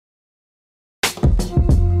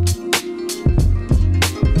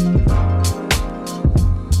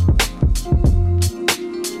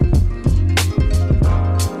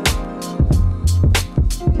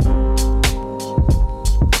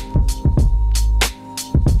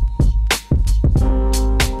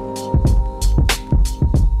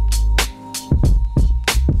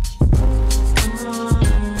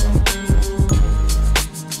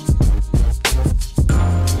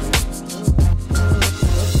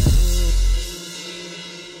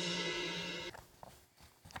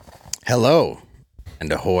Hello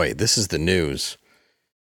and ahoy, this is the news.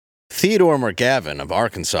 Theodore McGavin of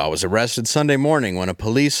Arkansas was arrested Sunday morning when a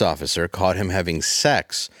police officer caught him having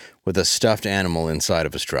sex with a stuffed animal inside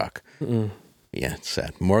of his truck. Yeah, it's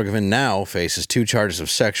sad. McGavin now faces 2 charges of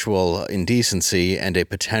sexual indecency and a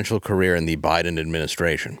potential career in the Biden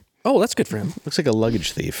administration. Oh, that's good for him. Looks like a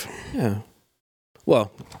luggage thief. Yeah.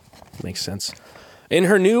 Well, makes sense. In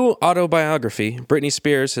her new autobiography, Britney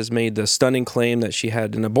Spears has made the stunning claim that she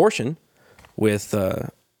had an abortion with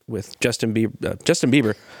Justin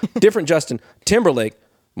Bieber, different Justin Timberlake,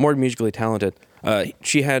 more musically talented.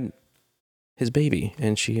 She had his baby,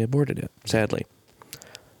 and she aborted it, sadly.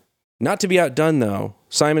 Not to be outdone, though,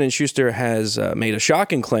 Simon & Schuster has made a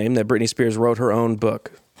shocking claim that Britney Spears wrote her own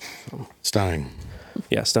book. Stunning.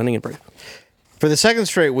 Yeah, stunning and brave. For the second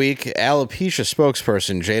straight week, alopecia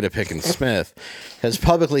spokesperson Jada Pinkett Smith has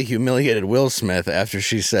publicly humiliated Will Smith after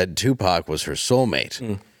she said Tupac was her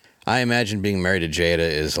soulmate. I imagine being married to Jada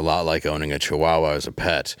is a lot like owning a chihuahua as a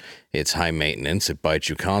pet. It's high maintenance, it bites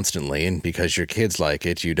you constantly, and because your kids like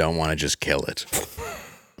it, you don't want to just kill it.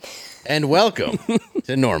 And welcome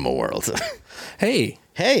to Normal World. Hey,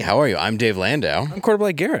 how are you? I'm Dave Landau. I'm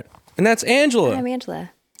Quarterback Garrett. And that's Angela. I'm Angela.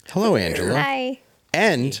 Hello, Angela. Hi.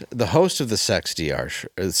 And the host of the Sex DR,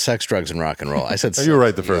 Sex, Drugs, and Rock and Roll. I said you were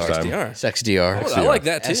right the first time. SDR. Sex DR. Oh, I like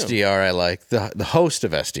that too. SDR, I like. The host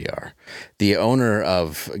of SDR. The owner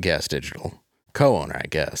of Gas Digital. Co-owner, I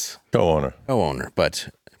guess. Co-owner. But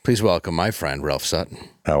please welcome my friend, Ralph Sutton.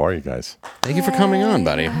 How are you guys? Thank you for coming on,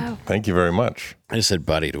 buddy. Wow. Thank you very much. I just said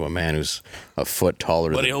buddy to a man who's a foot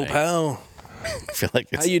taller Buddy, than old me. pal. I feel like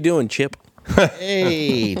it's... How you doing, Chip?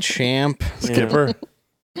 Hey, champ. Skipper?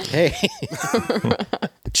 Hey.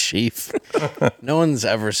 Chief. No one's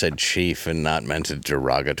ever said chief and not meant it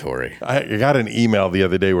derogatory. I got an email the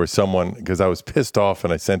other day where someone, because I was pissed off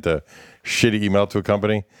and I sent a shitty email to a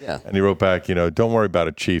company. Yeah. And he wrote back, don't worry about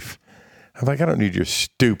it, chief. I'm like, I don't need your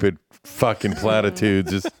stupid fucking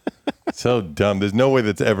platitudes. It's so dumb. There's no way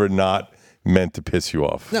that's ever not meant to piss you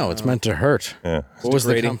off. No, it's meant to hurt. Yeah. What was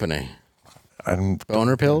the degrading. company?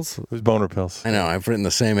 Boner pills? It was boner pills. I know. I've written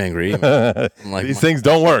the same angry email. I'm like, These things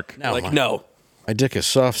don't work. no, No. my dick is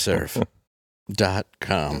softserve.com.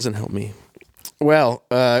 Doesn't help me. Well,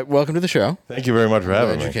 welcome to the show. Thank you very much for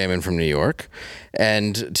having Glad you me. came in from New York.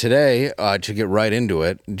 And today, to get right into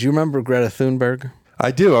it, do you remember Greta Thunberg?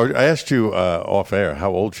 I do. I asked you off air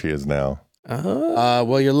how old she is now.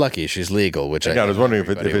 Well, you're lucky. She's legal, which I was wondering if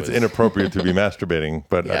it's everybody inappropriate to be masturbating,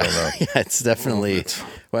 but I don't know. Yeah, it's definitely.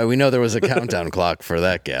 Well, we know there was a countdown clock for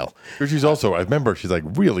that gal. But she's also, I remember she's like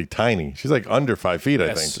really tiny. She's like under 5 feet,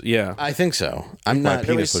 I think. Yeah. I think so. I'm My not.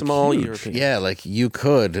 Really penis looks small huge. European. Yeah, like you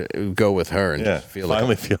could go with her and Yeah, just feel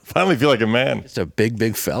finally feel like a man. just a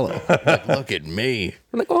big fellow. Like, look at me.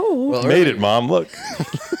 We're like, oh. Well, Made it, Mom. Look.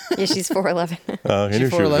 Yeah, she's 4'11". I knew she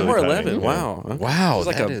was 4'11"? really 4'11". tiny. Wow. Wow, She's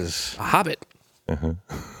like that a is. hobbit.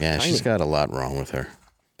 Yeah, she's got a lot wrong with her.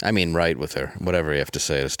 I mean, right with her. Whatever you have to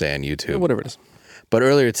say to stay on YouTube. Whatever it is. But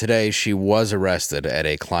earlier today, she was arrested at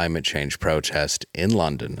a climate change protest in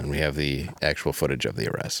London, and we have the actual footage of the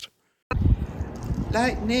arrest.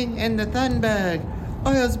 Lightning and the Thunberg.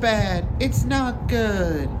 Oil's bad. It's not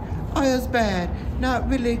good. Oil's bad. Not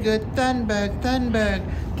really good. Thunberg.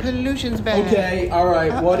 Pollution's bad. Okay, all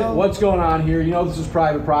right. Uh-oh. What's going on here? You know this is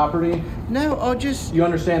private property. No, or just... You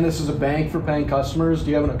understand this is a bank for paying customers? Do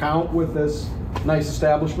you have an account with this nice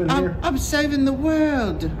establishment here? I'm saving the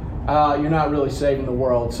world. You're not really saving the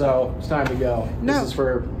world, so it's time to go. No. This is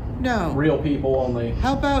for No. real people only.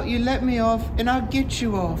 How about you let me off and I'll get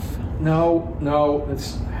you off? No,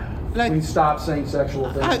 it's... Like, Please stop saying sexual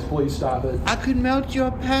things. Please stop it. I could melt your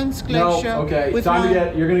pants, No, Glacier. okay. With Time to my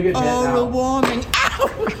get... You're gonna get hit now. oral warming.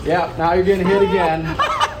 Ow! Yeah, now you're getting hit again.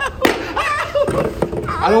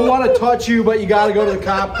 I don't want to touch you, but you gotta go to the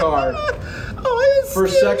cop car. For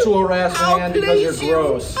sexual harassment and because you're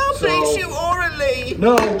gross. I'll So- place you orally.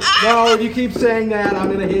 No, if you keep saying that, I'm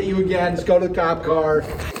gonna hit you again. Just go to the cop car.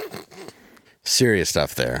 Serious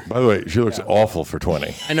stuff there. By the way, she looks awful for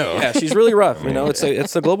 20. I know. Yeah, she's really rough. You know, it's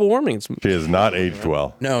the global warming. It's She has not aged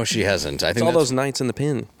well. No, she hasn't. I think all that's, those nights in the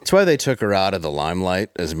pin. that's why they took her out of the limelight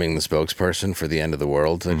as being the spokesperson for the end of the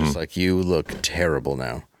world. They're just like, you look terrible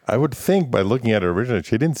now. I would think by looking at her originally,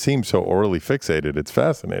 she didn't seem so orally fixated. It's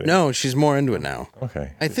fascinating. No, she's more into it now.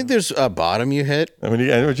 Okay. I think there's a bottom you hit. I mean,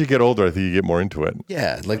 as you get older, I think you get more into it.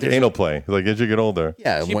 Yeah, like Like there's anal play. Like as you get older.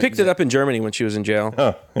 yeah, She picked it up in Germany when she was in jail.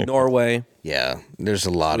 Oh. Norway. Yeah, there's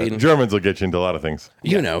a lot of Germans will get you into a lot of things.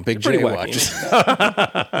 you know, Big They're J pretty watches.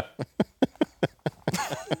 wacky.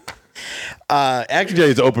 Actually,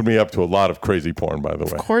 Jay's opened me up to a lot of crazy porn, by the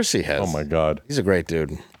way. Of course he has. Oh my God. He's a great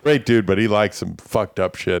dude. Great dude, but he likes some fucked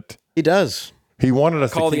up shit. He does. He wanted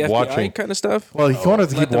us Call to the keep FBI watching kind of stuff. Well, he wanted us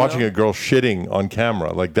to let keep them watching know. a girl shitting on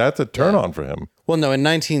camera. Like that's a turn on for him. Well, no,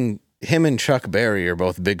 him and Chuck Berry are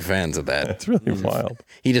both big fans of that. It's really wild.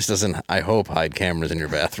 He just doesn't, I hope, hide cameras in your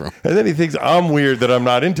bathroom. And then he thinks I'm weird that I'm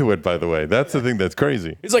not into it, by the way. That's the thing that's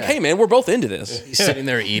crazy. He's like, hey, man, we're both into this. He's sitting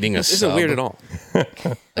there eating a This sub. isn't weird at all.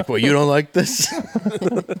 Like, well, you don't like this?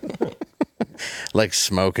 Like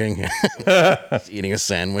smoking, eating a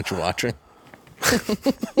sandwich, watching.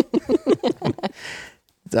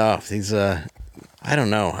 Oh, he's I don't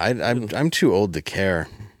know. I'm too old to care.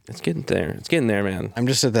 It's getting there. It's getting there, man. I'm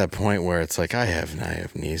just at that point where it's like I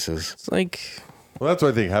have nieces. It's like, Well, that's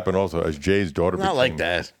what I think happened also as Jay's daughter Not like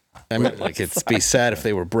that. I mean, like it'd be sad if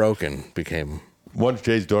they were broken. Once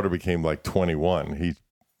Jay's daughter became like 21,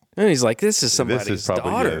 and he's like, this is this somebody's is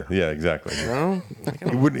probably daughter. yeah, exactly. You know? Like,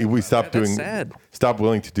 He wouldn't. We stopped that's doing. sad. Stopped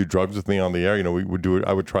willing to do drugs with me on the air. You know, we would do it.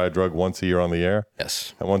 I would try a drug once a year on the air.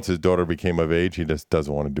 Yes. And once his daughter became of age, he just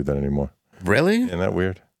doesn't want to do that anymore. Really? Isn't that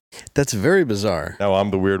weird? That's very bizarre. Now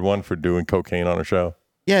I'm the weird one for doing cocaine on a show.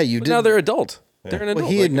 Yeah, you But did. now they're adult. They're an adult.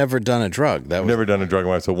 Well, he had never done a drug. That I've was never done a drug in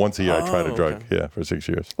my life, so once a year I tried a drug. okay. Yeah, for 6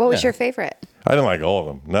 years. What was Yeah. your favorite? I didn't like all of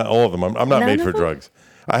them. Not all of them. I'm not None made of for them? drugs.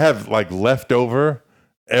 I have like leftover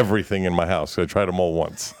everything in my house. So I tried them all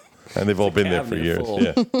once, and they've all been there for cabinet years. full.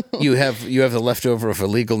 Yeah, you have the leftover of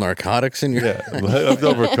illegal narcotics in your. yeah.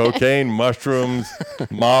 Leftover cocaine, mushrooms,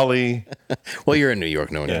 Molly. Well, you're in New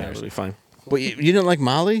York, no one Yeah. cares. Absolutely fine. Well, you didn't like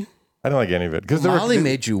Molly? I don't like any of it because Molly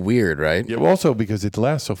made you weird, right? Yeah, well, also because it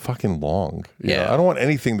lasts so fucking long. You Yeah. know, I don't want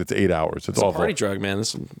anything that's 8 hours. It's awful. Party drug, man.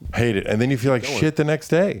 This Hate it, and then you feel like shit the next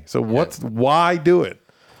day. So why do it?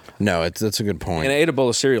 No, that's a good point. and I ate a bowl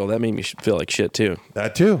of cereal. That made me feel like shit too.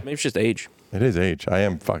 That too. Maybe it's just age. It is age. I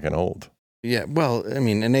am fucking old. Yeah, well, I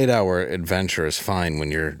mean, an 8-hour adventure is fine when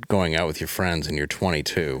you're going out with your friends and you're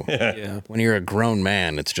 22. Yeah. When you're a grown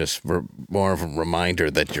man, it's just more of a reminder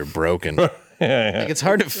that you're broken. Like, it's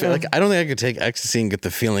hard to feel like I don't think I could take ecstasy and get the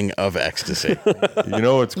feeling of ecstasy. You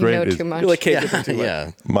know what's You great know is too much. You're like, hey,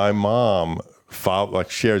 Yeah. my mom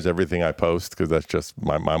shares everything I post because that's just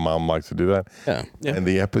my mom likes to do that. Yeah. And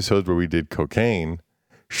the episodes where we did cocaine,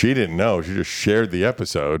 she didn't know. She just shared the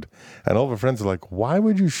episode, and all of her friends are like, "Why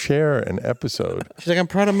would you share an episode She's like, I'm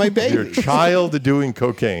proud of my of your baby. child doing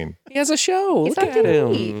cocaine?" he has a show. He's Look fucking at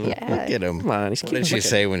him. neat. Yeah. Get him. Come on, he's What cute. did she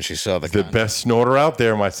say when she saw the The content? best snorter out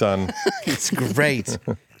there, my son. It's great.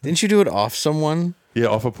 Didn't you do it off someone? Yeah,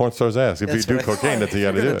 off a porn star's ass. If That's you do what I cocaine, that's how you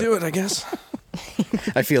got to Gonna do do it. it, I guess.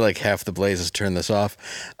 I feel like half the Blazes turn this off.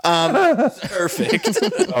 Perfect.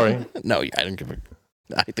 Sorry. No, I don't give a.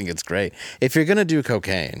 I think it's great. If you're gonna do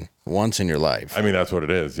cocaine once in your life, I mean, that's what it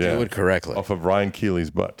is. Yeah. do it correctly. Off of Ryan Keeley's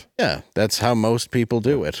butt. Yeah, that's how most people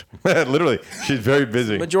do it. Literally, she's very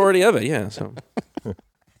busy. Majority of it, yeah. So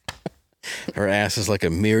Her ass is like a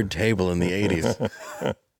mirrored table in the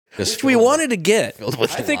 80s. which we wanted to get. filled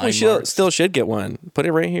with I think we line marks. still should get one. Put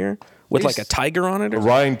it right here with like a tiger on it. Or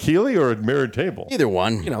Ryan Keeley or a mirrored table? Either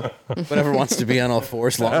one, you know, whatever wants to be on all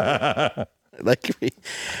fours long. Like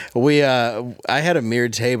I had a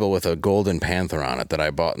mirrored table with a golden panther on it that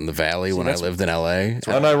I bought in the Valley when I lived in LA.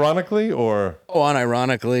 Unironically or? Oh,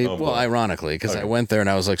 unironically, ironically, because I went there and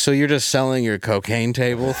I was like, "So you're just selling your cocaine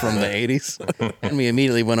table from the '80s?" And we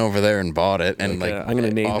immediately went over there and bought it, and I'm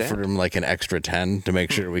gonna name offered that. him like an extra 10 to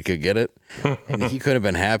make sure we could get it, and he could have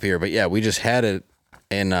been happier. But yeah, we just had it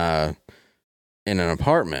in an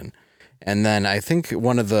apartment. And then I think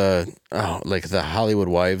one of the like the Hollywood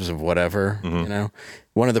Wives of whatever, you know,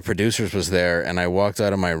 one of the producers was there, and I walked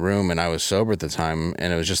out of my room and I was sober at the time,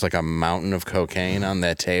 and it was just like a mountain of cocaine on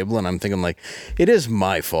that table, and I'm thinking like, it is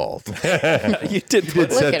my fault. you did Did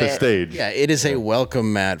put set at the it. stage. Yeah, it is a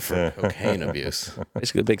welcome mat for cocaine abuse.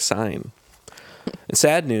 basically a big sign. And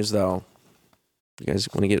sad news though. You guys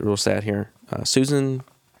want to get real sad here? Suzanne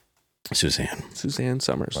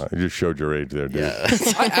Somers. You just showed your age there, dude. Yeah.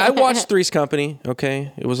 I watched Three's Company.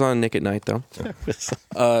 Okay, it was on Nick at Night though.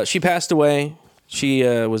 She passed away. She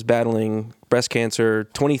was battling breast cancer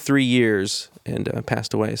 23 years and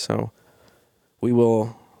passed away. So we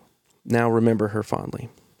will now remember her fondly.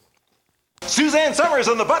 Suzanne Somers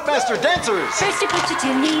and the Buttmaster Dancers. First you put your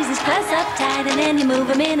two knees as close up tight, and then you move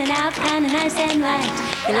them in and out, kinda nice and light.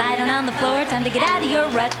 You lie down on the floor, time to get out of your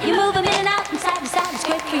rut. You move them in and out, from side to side, it's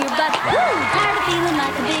great for your butt. Woo! Tired of feeling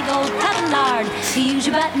like a big old tub of lard. You use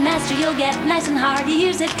your Buttmaster, you'll get nice and hard. You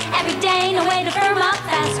use it every day, no way to firm up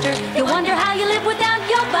faster. You wonder how you live without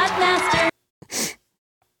your Buttmaster.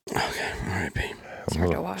 Okay, R.I.P. It's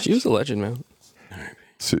hard to watch. She was a legend, man.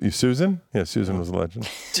 Susan? Yeah, Susan was a legend.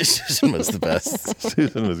 Susan was the best.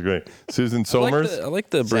 Susan was great. Susan Somers. I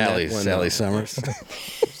like the brunette one. Sally Summers.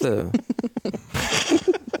 The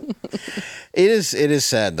It is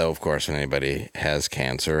sad though, of course, when anybody has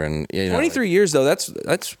cancer, and 23 years though,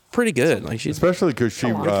 that's pretty good. Like she's especially because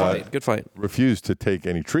she good fight. refused to take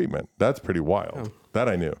any treatment. That's pretty wild. Oh. That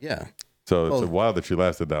I knew. Yeah. So it's wild that she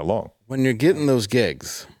lasted that long. When you're getting those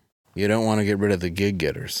gigs, you don't want to get rid of the gig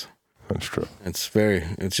getters. That's true.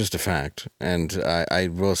 It's just a fact. And I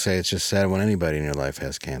will say it's just sad when anybody in your life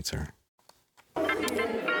has cancer.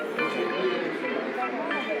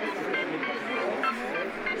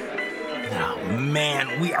 Oh,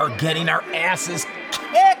 man, we are getting our asses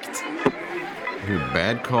kicked. Dude,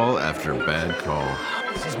 bad call after bad call.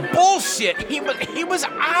 This is bullshit. He was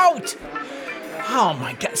out. Oh,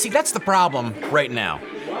 my God. See, that's the problem right now.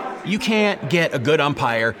 You can't get a good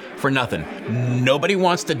umpire for nothing. Nobody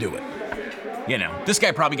wants to do it. You know, this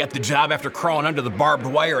guy probably got the job after crawling under the barbed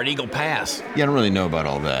wire at Eagle Pass. Yeah, I don't really know about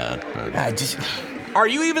all that. But... Are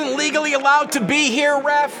you even legally allowed to be here,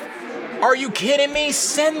 ref? Are you kidding me?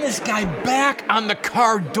 Send this guy back on the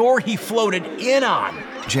car door he floated in on.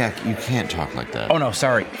 Jack, you can't talk like that. Oh, no,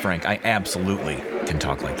 sorry, Frank. I absolutely can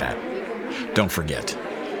talk like that. Don't forget,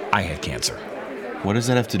 I had cancer. What does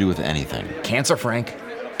that have to do with anything? Cancer, Frank.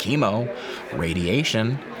 Chemo,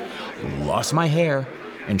 radiation, lost my hair,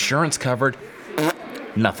 insurance covered,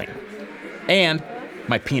 nothing. And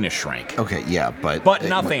my penis shrank. Okay, yeah, but... But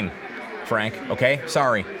nothing, Frank, okay?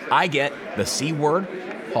 Sorry. I get the C word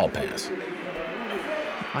hall pass.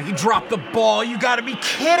 Oh, you dropped the ball. You gotta be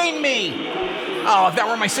kidding me. Oh, if that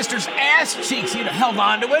were my sister's ass cheeks, you'd have held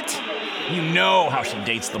on to it. You know how she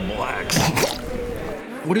dates the blacks.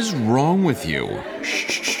 What is wrong with you?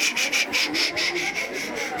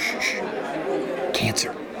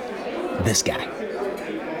 Cancer. This guy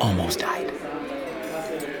almost died.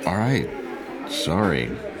 All right.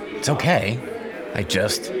 Sorry. It's okay. I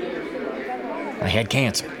had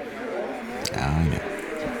cancer. I know.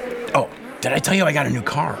 Oh, did I tell you I got a new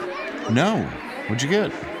car? No. What'd you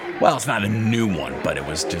get? Well, it's not a new one, but it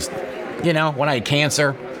was just, when I had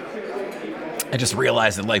cancer, I just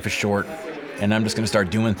realized that life is short, and I'm just going to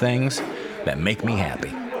start doing things that make me happy.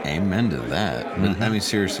 Amen to that. Mm-hmm. But I mean,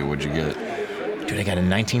 seriously, what'd you get? Dude, I got a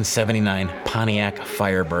 1979 Pontiac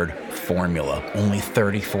Firebird Formula, only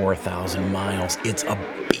 34,000 miles. It's a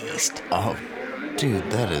beast. Oh, dude,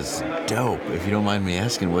 that is dope. If you don't mind me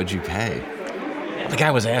asking, what'd you pay? The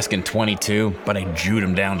guy was asking 22, but I jewed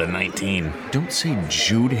him down to 19. Don't say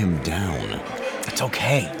jewed him down. It's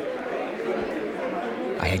okay.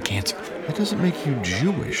 I had cancer. That doesn't make you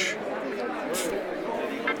Jewish.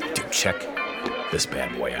 Dude, check this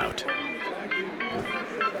bad boy out.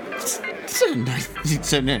 Is that a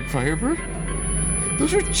 1979 Firebird?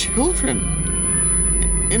 Those are children.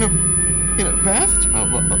 In a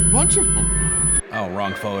bathtub, a bunch of them. Oh,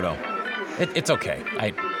 wrong photo. It's okay.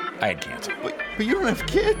 I had cancer. But you don't have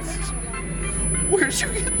kids. Where'd you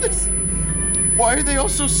get this? Why are they all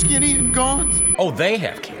so skinny and gaunt? Oh, they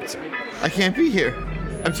have cancer. I can't be here.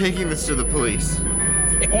 I'm taking this to the police.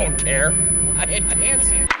 They won't care. I had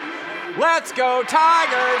cancer. Let's go,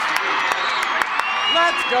 Tigers!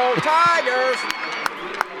 Let's go, Tigers!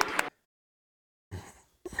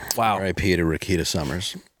 Wow. R.I.P. to Greta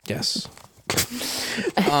Somers. Yes.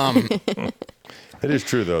 It is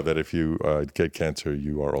true, though, that if you get cancer,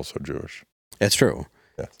 you are also Jewish. It's true.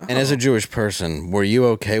 Yeah. And as a Jewish person, were you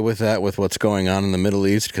okay with that, with what's going on in the Middle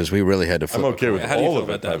East? Because we really had to flip. I'm okay with How do you all feel of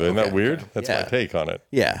it. about that? Isn't that Okay. weird? That's Yeah. my take on it.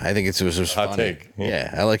 Yeah, I think it was just Hot funny. take.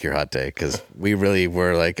 Yeah, I like your hot take because we really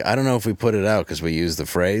were like, I don't know if we put it out because we used the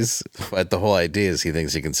phrase, but the whole idea is he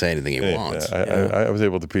thinks he can say anything he wants. I was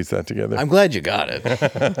able to piece that together. I'm glad you got it.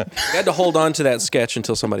 We had to hold on to that sketch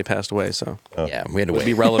until somebody passed away, so Yeah, we had to it would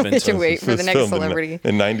be wait. relevant. To wait This for was the next filmed celebrity.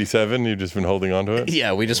 In 97, you've just been holding on to it?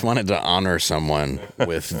 Yeah, we just wanted to honor someone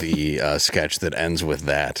with the sketch that ends with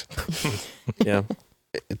that. Yeah.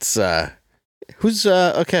 It's who's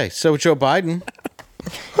okay? So Joe Biden.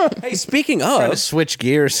 Hey, speaking Trying to of switch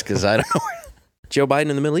gears because I don't know. Joe Biden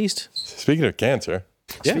in the Middle East, Speaking of cancer,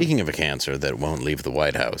 Speaking of a cancer that won't leave the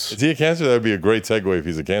White House, is he a cancer? That would be a great segue if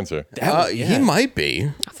he's a cancer. he might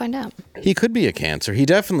be. I'll find out. He could be a cancer. He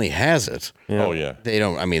definitely has it. Oh, yeah. They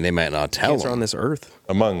don't. I mean, they might not tell cancer him. on this earth.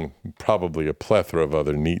 Among probably a plethora of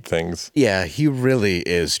other neat things. Yeah, he really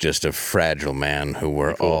is just a fragile man who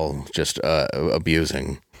we're all just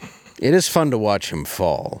abusing. It is fun to watch him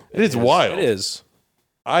fall. It is wild. It is.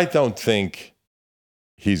 I don't think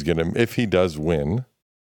he's going to, if he does win,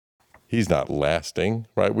 he's not lasting,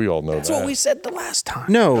 right? We all know That's that. what we said the last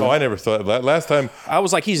time. No, Oh, I never thought that. Last time, I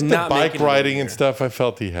was like, he's the not bike making it riding over and here. stuff, I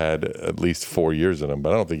felt he had at least 4 years in him,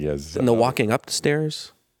 but I don't think he has. And the walking up the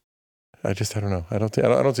stairs I don't know. I don't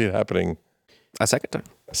see it happening. a second time.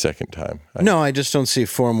 second time. No, I just don't see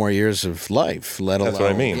 4 more years of life, let alone. That's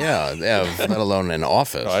what I mean. Yeah, let alone in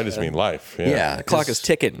office. No, I just mean life. Yeah, The clock is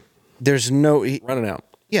ticking, There's no. running out.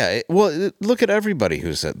 Yeah, look at everybody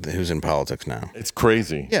who's in politics now. It's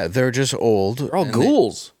crazy. Yeah, they're just old. They're all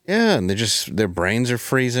ghouls. And their brains are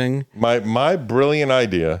freezing. My brilliant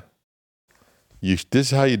idea. This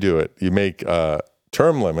is how you do it. You make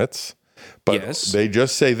term limits, but they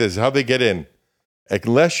just say this is how they get in,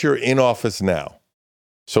 unless you're in office now.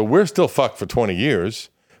 So we're still fucked for 20 years,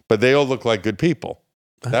 but they all look like good people.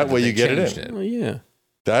 That way you get it in. Oh, yeah.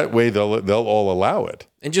 That way they'll all allow it.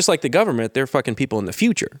 And just like the government, they're fucking people in the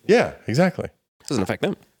future. Yeah, exactly. Doesn't affect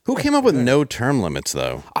them. Who came up with no term limits,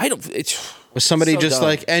 though? I don't. Was somebody so just dumb.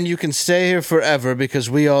 like, and you can stay here forever because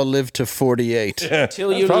we all live to 48? Yeah,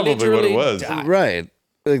 Till you probably literally what it was. die. Right.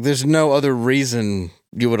 Like, there's no other reason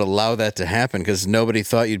you would allow that to happen because nobody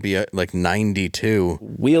thought you'd be like 92.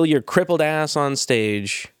 Wheel your crippled ass on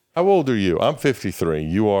stage. How old are you? I'm 53.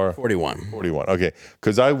 You are 41. 41. Okay.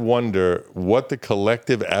 Because I wonder what the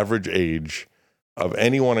collective average age of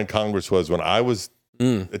anyone in Congress was when I was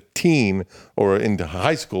a teen or into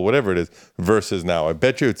high school, whatever it is, versus now. I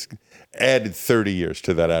bet you it's added 30 years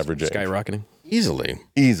to that average age. Skyrocketing.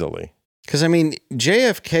 Easily. Because, I mean,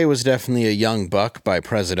 JFK was definitely a young buck by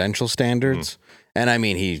presidential standards. And, I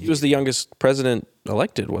mean, he was the youngest president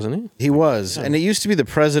elected, wasn't he? He was. Yeah. And it used to be the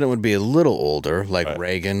president would be a little older, like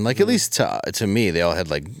Reagan. Like, at least to me, they all had,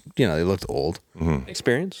 like, they looked old.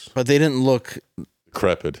 Experience. But they didn't look...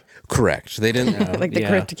 Decrepit. Correct. They didn't... like the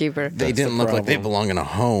Crypt Keeper. They didn't look like they belong in a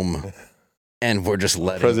home. And we're just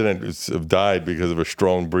letting... President have died because of a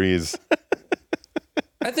strong breeze.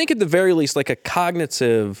 I think at the very least, like a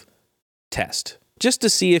cognitive test. Just to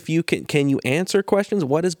see if you can you answer questions.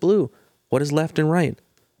 What is blue? What is left and right?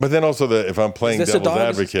 But then also, if I'm playing devil's dog?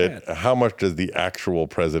 advocate, how much does the actual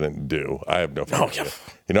president do? I have no idea.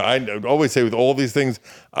 I always say with all these things,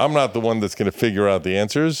 I'm not the one that's going to figure out the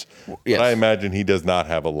answers. Yes. But I imagine he does not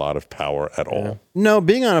have a lot of power at all. No,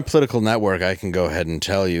 being on a political network, I can go ahead and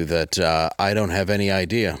tell you that I don't have any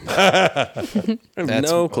idea.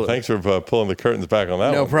 No clue. Well, thanks for pulling the curtains back on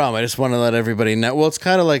that No one. problem. I just want to let everybody know. Well, it's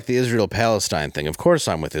kind of like the Israel-Palestine thing. Of course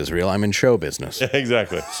I'm with Israel. I'm in show business. Yeah,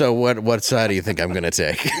 exactly. So what side do you think I'm going to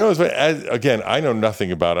take? No, again, I know nothing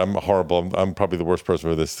about it. I'm horrible. I'm probably the worst person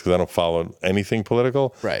for this because I don't follow anything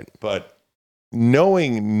political. Right. But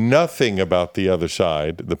knowing nothing about the other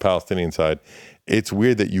side, the Palestinian side, it's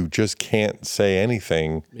weird that you just can't say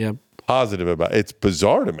anything positive about it. It's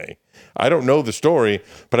bizarre to me. I don't know the story,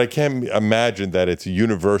 but I can't imagine that it's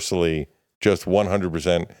universally just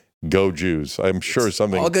 100% go Jews. I'm sure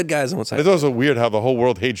something... All good guys on one side. It's also weird how the whole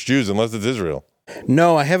world hates Jews unless it's Israel.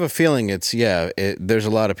 No, I have a feeling there's a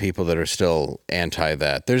lot of people that are still anti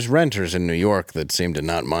that. There's renters in New York that seem to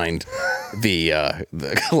not mind the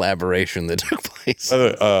collaboration that took place.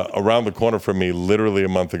 Around the corner from me, literally a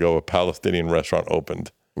month ago, a Palestinian restaurant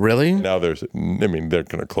opened. Really? Now they're going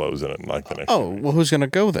to close in it like the next week. Well, who's going to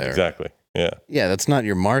go there? Exactly. Yeah. Yeah, that's not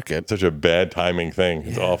your market. Such a bad timing thing.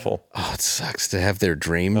 It's awful. Oh, it sucks to have their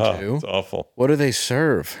dream too. It's awful. What do they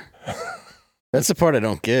serve? That's the part I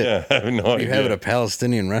don't get. Yeah, I have no idea. You have at a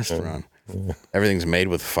Palestinian restaurant. Everything's made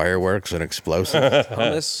with fireworks and explosives.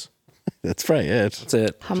 Hummus. That's probably it. That's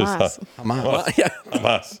it. Hamas. Hamas. Yeah.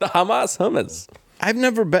 Hamas. The Hamas hummus. I've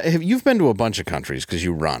never been. You've been to a bunch of countries because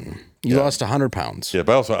you run. You lost 100 pounds. Yeah,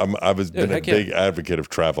 but also I've been a big advocate of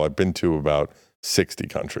travel. I've been to about 60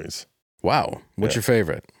 countries. Wow. What's your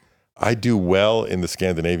favorite? I do well in the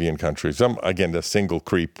Scandinavian countries. I'm, again, a single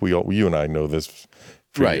creep. You and I know this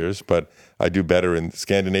for years, but I do better in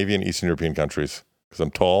Scandinavian, Eastern European countries because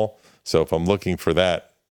I'm tall. So if I'm looking for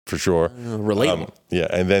that, for sure. Relatable.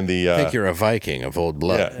 And then I think you're a Viking of old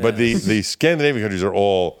blood. Yeah, but the Scandinavian countries are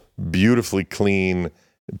all beautifully clean.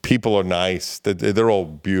 People are nice. They're all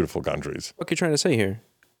beautiful countries. What are you trying to say here?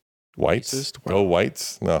 Whites? Racist? Go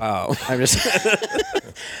whites? No. Wow.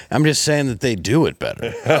 I'm just saying that they do it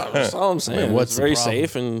better. That's all I'm saying. I mean, what's it's the very problem?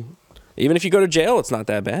 safe, and even if you go to jail, it's not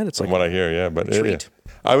that bad. It's like From what I hear, yeah. But treat.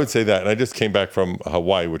 I would say that. And I just came back from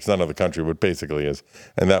Hawaii, which is not another country, but basically is.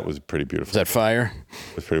 And that was pretty beautiful. Is that fire?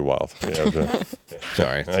 It was pretty wild. Yeah, it was,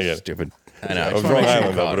 Sorry. I get it. Stupid. I know. I was wrong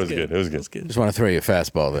island, though, but it was good. It was good. Just want to throw you a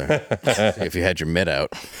fastball there. See if you had your mitt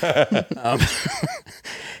out.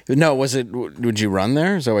 No, would you run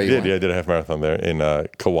there? Is that what you I did a half marathon there in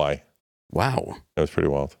Kauai. Wow. It was pretty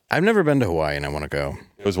wild. I've never been to Hawaii and I want to go.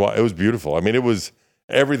 It was beautiful. I mean, it was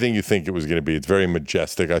everything you think it was going to be. It's very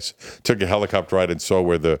majestic. I took a helicopter ride and saw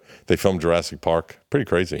where they filmed Jurassic Park. Pretty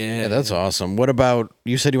crazy. Yeah, that's awesome. What about,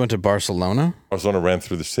 you said you went to Barcelona? Barcelona ran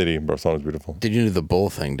through the city. Barcelona's beautiful. Did you do the bull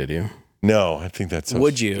thing, did you? No, I think that's...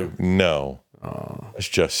 Would you? No. It's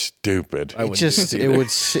just stupid. It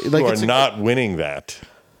would like you are not winning that.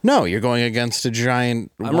 No, you're going against a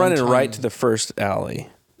giant. I'm running right to the first alley.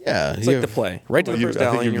 Yeah, it's like the play. Right to the first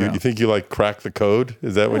alley. You think you like crack the code?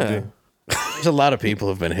 Is that what you? There's a lot of people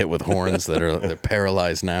who've been hit with horns they're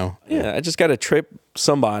paralyzed now. Yeah, I just got to trip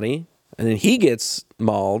somebody, and then he gets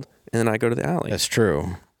mauled, and then I go to the alley. That's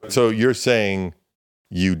true. So you're saying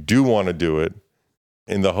you do want to do it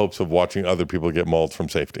in the hopes of watching other people get mauled from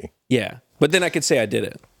safety? Yeah, but then I could say I did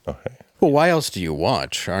it. Okay. Well, why else do you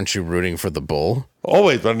watch? Aren't you rooting for the bull?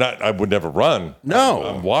 Always, but I would never run. No.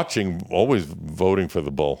 I'm watching, always voting for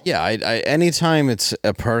the bull. Yeah, anytime it's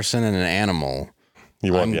a person and an animal,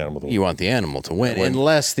 you want the animal to win. You want the animal to win,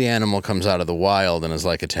 unless the animal comes out of the wild and is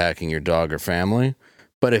like attacking your dog or family.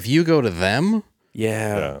 But if you go to them,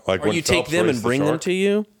 like or you take them and bring them to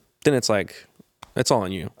you, then it's like it's all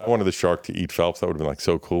on you. I wanted the shark to eat Phelps. That would have been like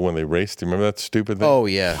so cool when they raced. Do you remember that stupid thing? Oh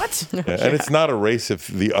yeah. What? Yeah. And it's not a race if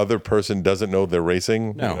the other person doesn't know they're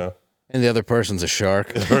racing. No. You know? And the other person's a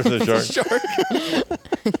shark. The person's a shark.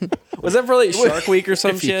 Was that for like Shark Week or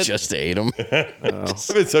some if shit? You just ate them.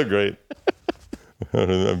 It's so great.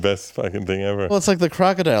 The best fucking thing ever. Well, it's like the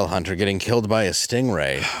crocodile hunter getting killed by a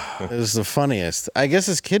stingray. It was the funniest. I guess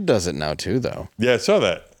his kid does it now too, though. Yeah, I saw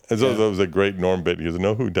that. That was a great Norm bit. He goes,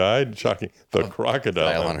 "Know who died? Shocking. The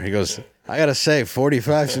crocodile hunter." He goes, "I gotta say,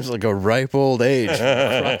 45 seems like a ripe old age for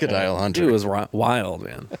a crocodile hunter." Dude was wild,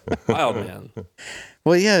 man. Wild, man.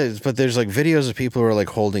 Well, yeah, but there's like videos of people who are like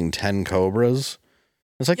holding 10 cobras.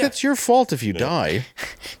 It's like, that's your fault if you die.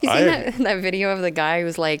 You seen that video of the guy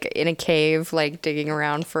who's like in a cave, like digging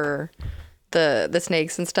around for the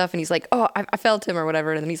snakes and stuff, and he's like, "Oh, I felt him," or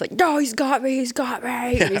whatever, and then he's like, "No, he's got me, and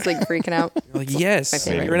he's like freaking out. Like, yes,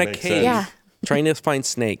 you're in a cave, trying to find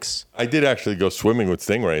snakes. I did actually go swimming with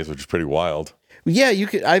stingrays, which is pretty wild. Yeah, you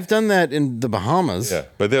could. I've done that in the Bahamas. Yeah,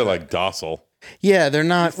 but they're like docile. Yeah, they're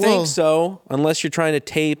not. I think so, unless you're trying to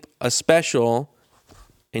tape a special.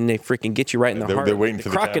 And they freaking get you right in the heart. They're waiting for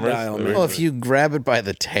the crocodile. Well, if you grab it by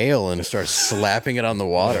the tail and start slapping it on the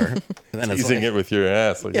water, then it's teasing it with your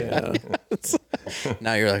ass. Like,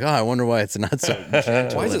 now you're like, oh, I wonder why it's not so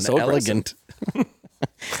gentle why is it so elegant.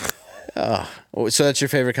 So that's your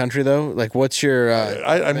favorite country, though? Like, what's your?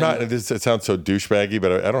 I'm not. It sounds so douchebaggy,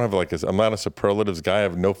 but I don't have like. I'm not a superlatives guy. I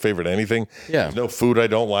have no favorite anything. Yeah. There's no food I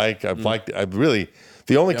don't like. I've really.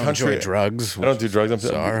 The only country enjoy drugs. I don't do drugs.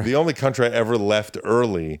 The only country I ever left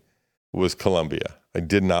early was Colombia. I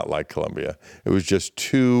did not like Colombia. It was just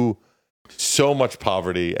so much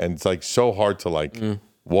poverty, and it's like so hard to like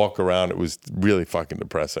walk around. It was really fucking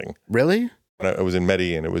depressing. Really? When I was in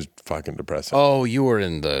Medellin, it was fucking depressing. Oh, you were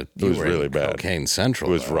in the. It was really bad. Cocaine Central.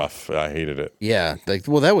 It was rough. I hated it. Yeah,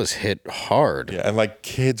 that was hit hard. Yeah, and like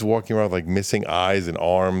kids walking around with like missing eyes and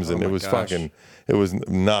arms, and it was fucking. It was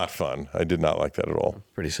not fun. I did not like that at all.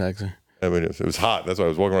 Pretty sexy. I mean, it was hot. That's why I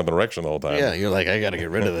was walking around the direction the whole time. Yeah, you're like, I got to get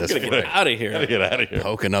rid of this. Get out of here. Gotta get out of here.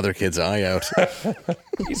 Poke another kid's eye out.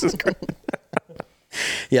 Jesus Christ.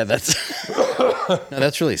 Yeah,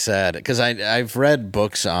 that's really sad because I've read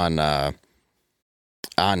books on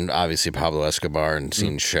obviously Pablo Escobar and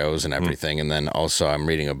seen shows and everything, and then also I'm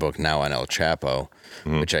reading a book now on El Chapo,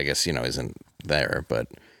 which I guess isn't there, but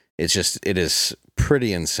it is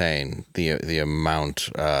pretty insane the amount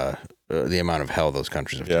of hell those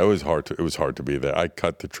countries have. Yeah, it was hard to be there. I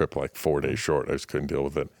cut the trip like 4 days short. I just couldn't deal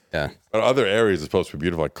with it. Yeah, but other areas are supposed to be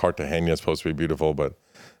beautiful, like Cartagena is supposed to be beautiful, but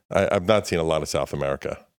I've not seen a lot of South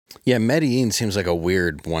America. Yeah, Medellin seems like a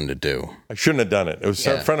weird one to do. I shouldn't have done it. It was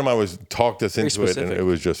a friend of mine talked us into it, and it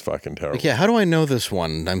was just fucking terrible. Like, yeah, how do I know this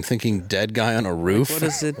one? I'm thinking dead guy on a roof. What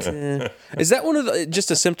is it? Is that one of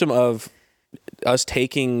just a symptom of us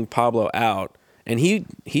taking Pablo out? And he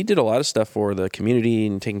did a lot of stuff for the community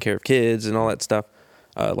and taking care of kids and all that stuff.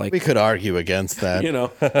 Like we could argue against that,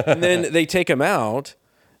 And then they take him out,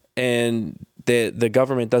 and the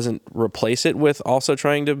government doesn't replace it with also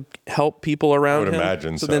trying to help people around him. I would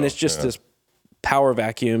imagine so. Then it's just this power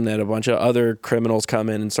vacuum that a bunch of other criminals come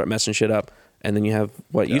in and start messing shit up. And then you have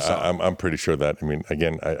what you saw. I'm pretty sure that. I mean,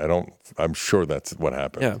 again, I'm sure that's what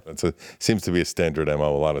happened. Yeah. Seems to be a standard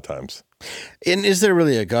MO a lot of times. And is there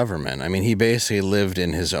really a government? I mean, he basically lived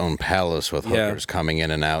in his own palace with hookers coming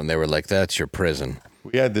in and out, and they were like, "That's your prison."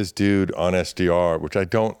 We had this dude on SDR, which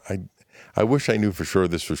I wish I knew for sure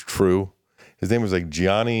this was true. His name was like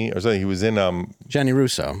Gianni or something. He was in Gianni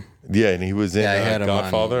Russo. Yeah, and he was in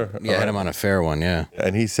Godfather. I had him on a fair one. Yeah,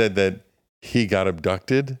 and he said that he got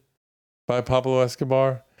abducted by Pablo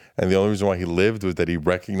Escobar, and the only reason why he lived was that he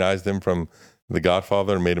recognized him from The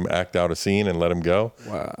Godfather and made him act out a scene and let him go.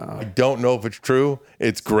 Wow. I don't know if it's true.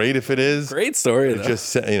 It's great if it is. Great story, though.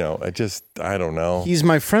 I don't know. He's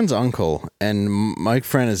my friend's uncle, and Mike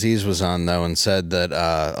friend Aziz was on, though, and said that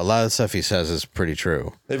a lot of the stuff he says is pretty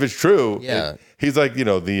true. If it's true, yeah. He's like,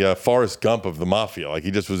 the Forrest Gump of the mafia. Like,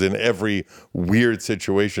 he just was in every weird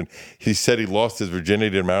situation. He said he lost his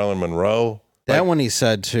virginity to Marilyn Monroe. That one he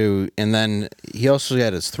said too, and then he also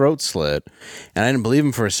had his throat slit, and I didn't believe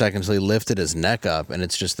him for a second until he lifted his neck up, and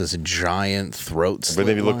it's just this giant throat slit. But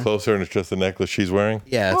then you look closer, and it's just the necklace she's wearing?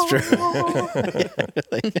 Yeah, it's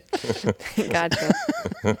true. Gotcha.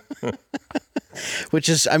 Which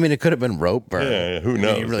is, I mean, it could have been rope burn. Yeah, who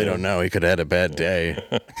knows? You really don't know. He could have had a bad day.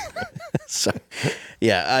 So,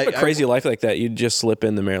 yeah. A crazy life like that, you'd just slip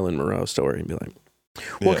in the Marilyn Monroe story and be like,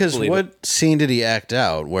 well, because what scene did he act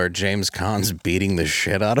out where James Caan's beating the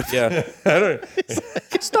shit out of him? yeah. I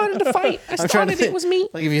started to fight. I started, it was me.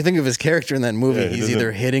 Like, if you think of his character in that movie, he's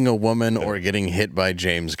either hitting a woman or getting hit by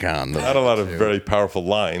James Caan. Not a lot of very powerful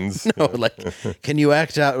lines. No, like, can you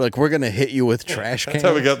act out, like, we're going to hit you with trash cans? That's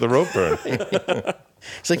how we got the rope burn.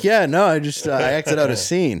 It's like, yeah, no, I just, I acted out a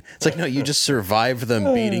scene. It's like, no, you just survived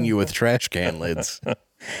them beating you with trash can lids.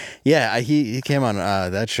 Yeah, he came on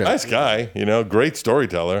that show. Nice guy, great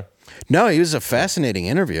storyteller. No, he was a fascinating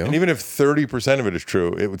interview. And even if 30% of it is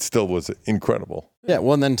true, it still was incredible. Yeah,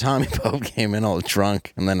 well, and then Tommy Pope came in all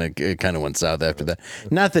drunk, and then it kind of went south after that.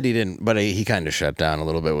 Not that he didn't, but he kind of shut down a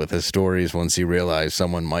little bit with his stories once he realized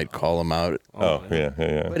someone might call him out. Oh,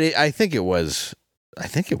 yeah. But I think it was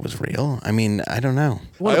real. I mean, I don't know.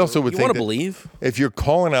 I also would you think want that to believe? if you're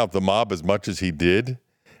calling out the mob as much as he did,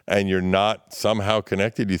 and you're not somehow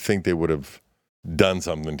connected, you think they would have done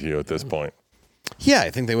something to you at this point. Yeah, I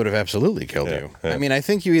think they would have absolutely killed you. Yeah. I mean, I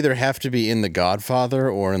think you either have to be in The Godfather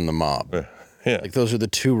or in the mob. Yeah. Like, those are the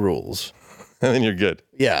two rules. And then you're good.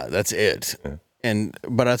 Yeah, that's it. Yeah.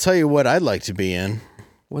 But I'll tell you what I'd like to be in.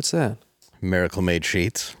 What's that? Miracle Made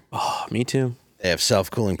Sheets. Oh, me too. They have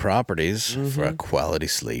self-cooling properties for a quality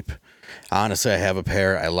sleep. Honestly, I have a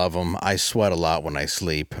pair. I love them. I sweat a lot when I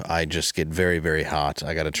sleep. I just get very, very hot.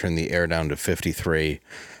 I got to turn the air down to 53.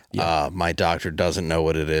 Yeah. My doctor doesn't know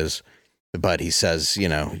what it is, but he says,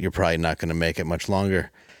 you're probably not going to make it much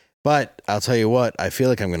longer. But I'll tell you what, I feel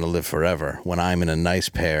like I'm going to live forever when I'm in a nice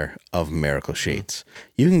pair of Miracle Sheets.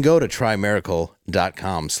 You can go to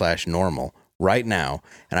trymiracle.com/normal right now,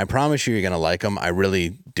 and I promise you're going to like them. I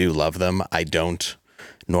really do love them. I don't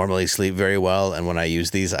normally sleep very well, and when I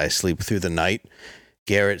use these, I sleep through the night.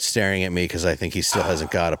 Garrett's staring at me because I think he still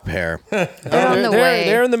hasn't got a pair. They're on the way.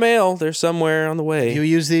 They're in the mail. They're somewhere on the way. You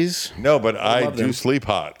use these? No, but I do sleep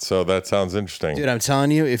hot, so that sounds interesting. Dude, I'm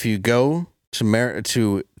telling you, if you go to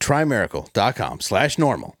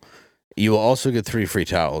trymiracle.com/normal, you will also get 3 free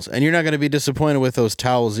towels, and you're not going to be disappointed with those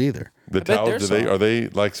towels either. The towels, are they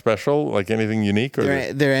like special, like anything unique?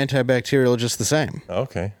 Or they're antibacterial just the same.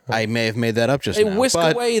 Okay. I may have made that up just now. They whisk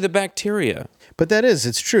away the bacteria. But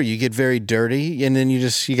it's true. You get very dirty, and then you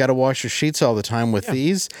got to wash your sheets all the time with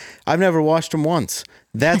these. I've never washed them once.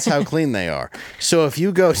 That's how clean they are. So if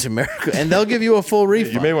you go to Miracle, and they'll give you a full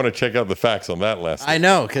refund. You may want to check out the facts on that last I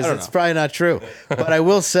know, because it's probably not true. But I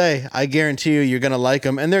will say, I guarantee you're going to like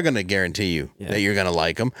them, and they're going to guarantee you that you're going to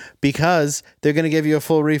like them, because they're going to give you a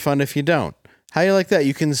full refund if you don't. How you like that?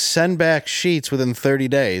 You can send back sheets within 30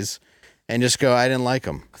 days and just go, I didn't like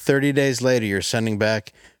them. 30 days later, you're sending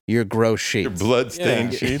back your gross sheets. Your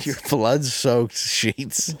blood-stained sheets. Your blood-soaked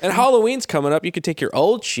sheets. And Halloween's coming up. You could take your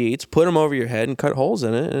old sheets, put them over your head, and cut holes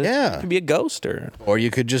in it. And yeah. It could be a ghost or you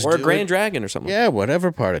could just a Grand Dragon or something. Yeah,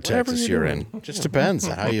 whatever part of Texas you're in. Just depends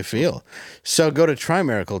on how you feel. So go to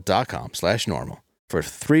trymiracle.com/normal for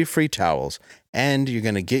 3 free towels, and you're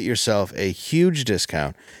going to get yourself a huge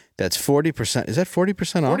discount. That's 40%. Is that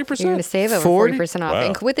 40% off? 40%. You're going to save over 40% off,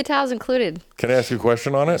 Wow. with the towels included. Can I ask you a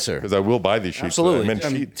question on it? Yes, sir. Because I will buy these sheets. Absolutely.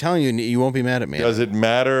 I'm telling you, you won't be mad at me. Does it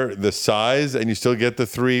matter the size, and you still get the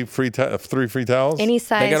 3 free towels? Any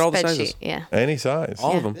size got all the bed sizes. sheet. Yeah. Any size.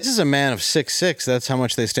 All of them. This is a man of 6'6". That's how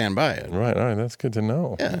much they stand by it. Right. All right. That's good to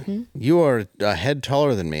know. Yeah. You are a head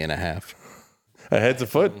taller than me and a half. A head's a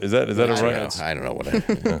foot. Is that a right? I don't know what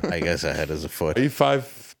I guess a head is a foot. Are you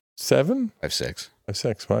 5'7"? 5'6".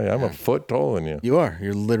 5'6". Wow, I'm a foot taller than you. You are.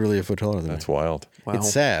 You're literally a foot taller than That's me. wild. Wow. It's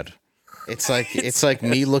sad. It's like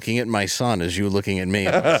me looking at my son as you looking at me.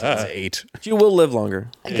 It's 8. You will live longer.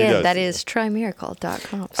 Again, that is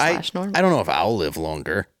trymiracle.com/normal. I don't know if I'll live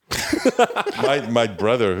longer. my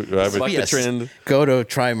brother, who I have Buck the trend. Go to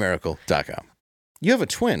trymiracle.com. You have a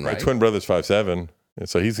twin, my right? twin brother's 5'7", and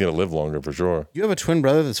so he's going to live longer for sure. You have a twin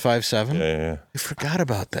brother that's 5'7"? Yeah. I forgot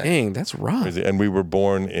about that. Dang, that's rough. Crazy. And we were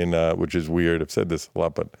born in, which is weird. I've said this a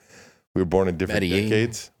lot, but We were born in different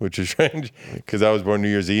decades, which is strange because I was born New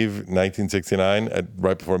Year's Eve, 1969,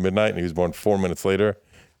 right before midnight, and he was born 4 minutes later,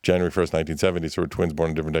 January 1st, 1970. So we're twins born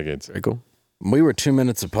in different decades. Very cool. We were 2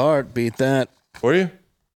 minutes apart. Beat that. Were you?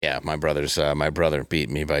 Yeah, my brother beat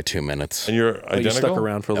me by 2 minutes. And you're identical? You stuck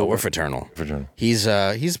around for a little We're bit. fraternal. Fraternal. He's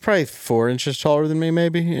probably 4 inches taller than me,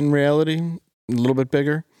 maybe, in reality. A little bit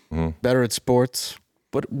bigger. Better at sports.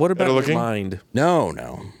 What about your mind? No.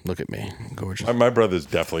 Look at me. Gorgeous. My brother's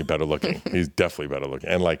definitely better looking. He's definitely better looking.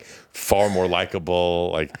 And like far more likable.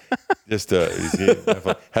 Like just he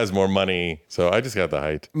definitely has more money. So I just got the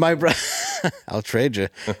height. My brother, I'll trade you.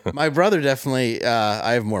 My brother definitely,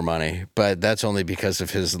 I have more money, but that's only because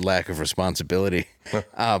of his lack of responsibility.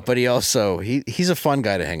 But he also, he's a fun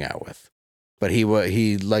guy to hang out with. But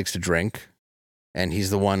he likes to drink. And he's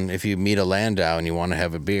the one, if you meet a Landau and you want to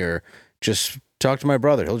have a beer, just talk to my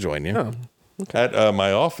brother. He'll join you. Oh, okay. At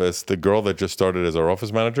my office, the girl that just started as our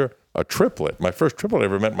office manager, a triplet. My first triplet I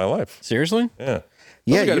ever met in my life. Seriously? Yeah.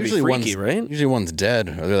 Yeah, gotta be usually freaky, one's, right? Usually one's dead.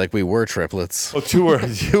 Or they're like, we were triplets. Well, two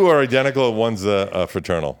are identical and one's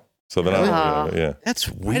fraternal. So they're not, yeah. That's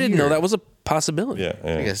weird. I didn't know that was a possibility. Yeah.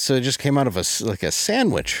 I guess, so it just came out of a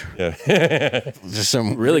sandwich. Yeah. Just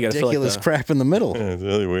some Really gotta feel like ridiculous the- crap in the middle. Yeah, it's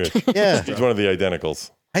really weird. Yeah. He's one of the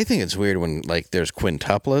identicals. I think it's weird when like there's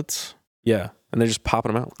quintuplets. Yeah, and they're just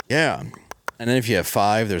popping them out. Yeah. And then if you have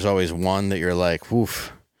 5, there's always one that you're like,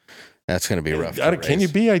 woof, that's going to be rough. to Can you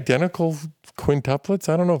raise. be identical quintuplets?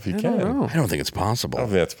 I don't know if you can. I don't think it's possible. I don't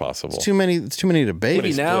think that's possible. It's too many to bake.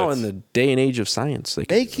 Maybe now splits. in the day and age of science, they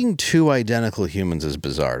can, Baking 2 identical humans is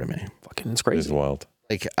bizarre to me. fucking it's It's crazy. wild.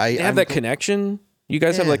 Like They have that connection. You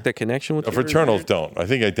guys have like that connection with your- Fraternals don't. I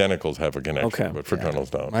think identicals have a connection, Okay. but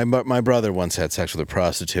fraternals don't. My brother once had sex with a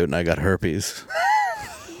prostitute and I got herpes.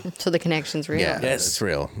 So the connection's real. Yeah, it's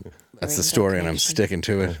real. That's the story, and I'm sticking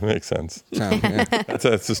to it. Makes sense. So, yeah,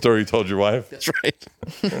 That's the story you told your wife? that's right.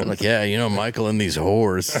 I'm like, yeah, Michael and these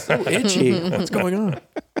whores. So itchy. What's going on?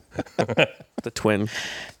 The twin.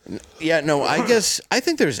 Yeah, no, I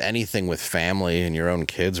think there's anything with family and your own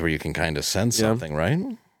kids where you can kind of sense something, right?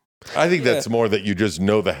 I think that's more that you just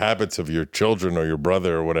know the habits of your children or your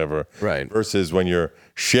brother or whatever. Right. Versus when you're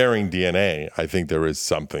sharing DNA, I think there is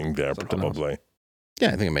something there probably. Yeah,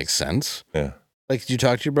 I think it makes sense. Yeah. Like, do you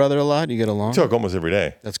talk to your brother a lot? You get along? We talk almost every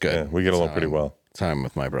day. That's good. Yeah, we get along pretty well. Time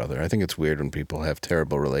with my brother. I think it's weird when people have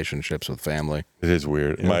terrible relationships with family. It is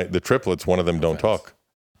weird. The triplets, one of them don't talk.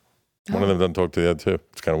 One of them doesn't talk to the other two.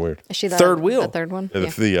 It's kind of weird. Is she Third wheel. The third one? Yeah,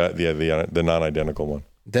 the non-identical one.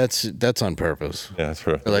 That's on purpose. Yeah, that's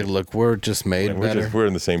right. They're like, look, we're just made better. We're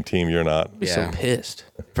in the same team. You're not. I'd be so pissed.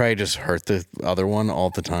 Probably just hurt the other one all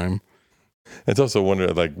the time. It's also wonder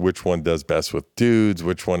like which one does best with dudes,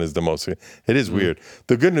 which one is the most. It is weird.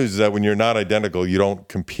 The good news is that when you're not identical, you don't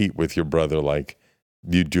compete with your brother like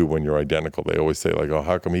you do when you're identical. They always say like, oh,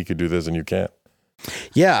 how come he could do this and you can't?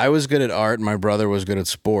 Yeah, I was good at art. My brother was good at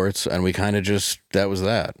sports, and we kind of that was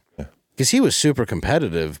that. Because he was super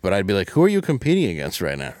competitive, but I'd be like, who are you competing against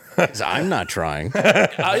right now? Because I'm not trying.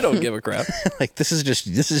 I don't give a crap. Like, this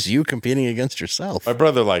is you competing against yourself. My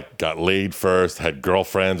brother like got laid first, had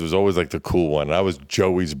girlfriends, was always like the cool one. And I was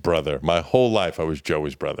Joey's brother. My whole life I was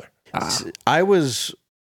Joey's brother. I was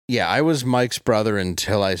Mike's brother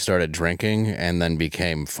until I started drinking and then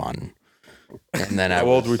became fun. And then How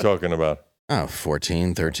old are we talking about?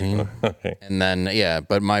 14, 13. Okay. And then,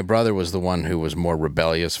 but my brother was the one who was more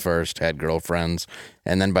rebellious first, had girlfriends.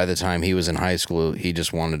 And then by the time he was in high school, he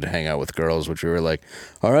just wanted to hang out with girls, which we were like,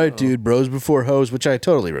 all right, dude, bros before hoes, which I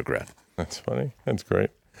totally regret. That's funny. That's great.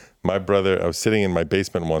 My brother, I was sitting in my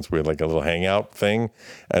basement once. We had like a little hangout thing,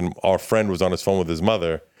 and our friend was on his phone with his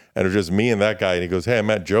mother, and it was just me and that guy. And he goes, "Hey, I'm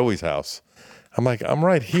at Joey's house." I'm like, "I'm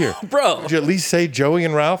right here, Bro. Did you at least say Joey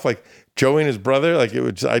and Ralph? Like Joey and his brother? Like it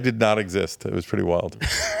was. I did not exist. It was pretty wild.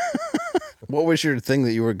 What was your thing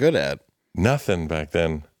that you were good at? Nothing back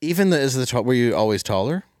then. Even were you always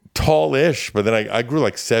taller? Tall-ish, but then I grew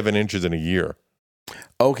like 7 inches in a year.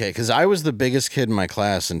 Okay, because I was the biggest kid in my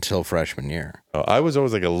class until freshman year. I was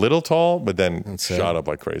always like a little tall, but then That's shot it. up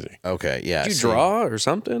like crazy. Okay, yeah. Did you draw or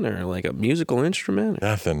something, or like a musical instrument?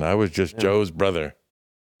 Nothing. I was just Joe's brother.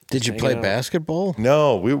 Did you Hanging play out. basketball?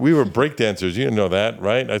 No, we were breakdancers. You didn't know that,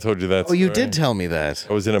 right? I told you that. Oh, you story. did tell me that.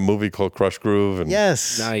 I was in a movie called Crush Groove. And,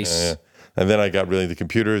 Yes. Nice. yeah. And then I got really into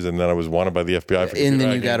computers, and then I was wanted by the FBI for And computer then you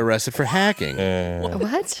hacking. got arrested for hacking.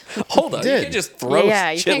 What? Hold on. You did. can't just throw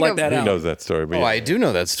Yeah, you shit can't like go- that He out. knows that story. But Oh, yeah. I do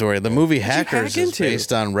know that story. The movie Hackers hack is into?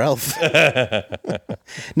 based on Ralph.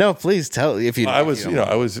 No, please tell if you. I was, if you don't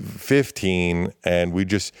I was 15, and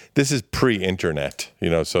this is pre-internet,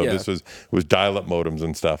 so Yeah. this was dial-up modems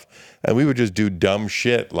and stuff, and we would just do dumb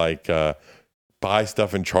shit like buy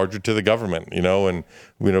stuff and charge it to the government, and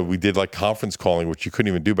we did like conference calling, which you couldn't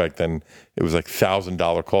even do back then. It was like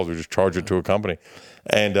 $1,000 calls. We just charge it to a company,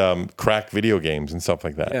 and crack video games and stuff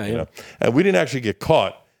like that. And we didn't actually get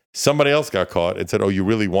caught. Somebody else got caught and said, "Oh, you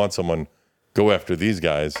really want someone? Go after these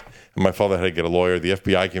guys." And my father had to get a lawyer. The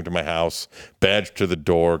FBI came to my house, badged to the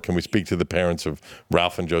door. Can we speak to the parents of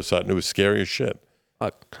Ralph and Joe Sutton? It was scary as shit.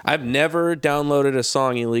 I've never downloaded a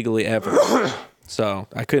song illegally ever, so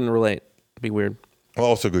I couldn't relate. It'd be weird. Well,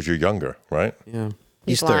 also because you're younger, right? Yeah.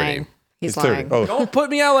 He's 30. He's lying. 30. Oh. Don't put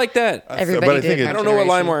me out like that. Everybody did. I don't know what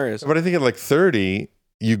LimeWire is. But I think at like 30,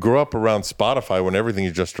 you grow up around Spotify when everything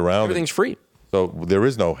is just around. Everything's free. So there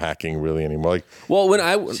is no hacking really anymore. Like, well, when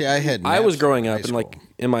I was growing up and like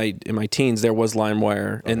in my teens, there was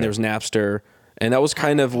LimeWire and there was Napster, and that was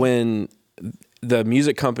kind of when the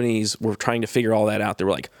music companies were trying to figure all that out. They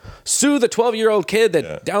were like, sue the 12-year-old kid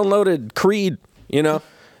that downloaded Creed,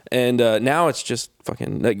 And now it's just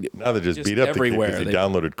fucking like, now they just beat up everywhere. The kid because he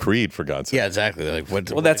downloaded Creed, for God's sake. Yeah, exactly. They're like,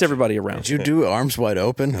 well, that's everybody around. Did you do Arms Wide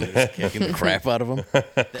Open? And they're just kicking the crap out of him.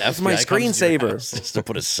 That's my screensaver. Just to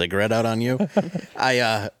put a cigarette out on you.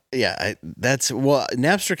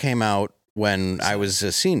 Napster came out when I was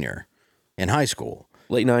a senior in high school.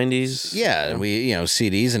 Late 90s. Yeah, and we,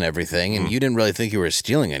 CDs and everything, and you didn't really think you were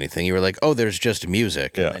stealing anything. You were like, oh, there's just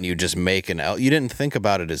music, and you just make you didn't think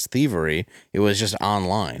about it as thievery. It was just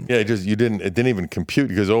online. Yeah, it didn't even compute,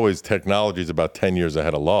 because always technology is about 10 years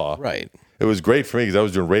ahead of law. Right. It was great for me because I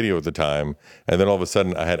was doing radio at the time, and then all of a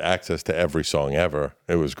sudden I had access to every song ever.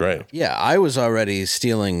 It was great. Yeah, I was already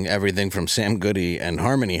stealing everything from Sam Goody and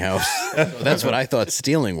Harmony House. So that's what I thought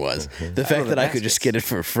stealing was. The fact that I could just get it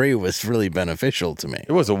for free was really beneficial to me.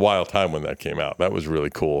 It was a wild time when that came out. That was really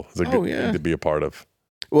cool. It was a good thing to be a part of.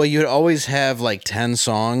 Well, you'd always have like 10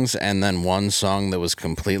 songs and then one song that was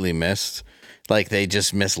completely missed. Like they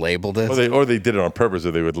just mislabeled it. Or they did it on purpose,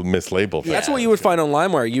 or they would mislabel things. That's what you would find on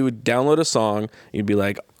LimeWire. You would download a song, you'd be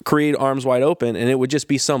like, Creed, Arms Wide Open, and it would just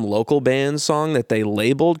be some local band song that they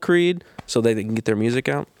labeled Creed so they can get their music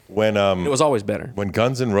out. When it was always better. When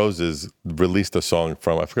Guns N' Roses released a song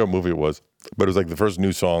from, I forgot what movie it was, but it was like the first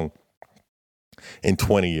new song in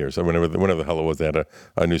 20 years. Or whenever the hell it was, they had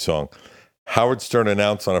a new song. Howard Stern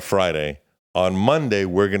announced on a Friday, on Monday,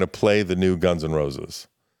 we're going to play the new Guns N' Roses.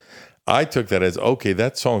 I took that as, okay,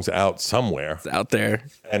 that song's out somewhere. It's out there.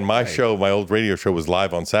 And my show, my old radio show, was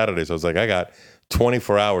live on Saturday. So I was like, I got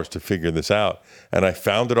 24 hours to figure this out. And I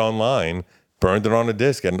found it online, burned it on a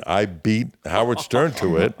disc, and I beat Howard Stern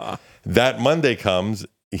to it. That Monday comes,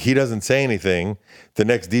 he doesn't say anything. The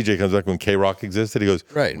next DJ comes back when K-Rock existed. He goes,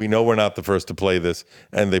 right. We know we're not the first to play this.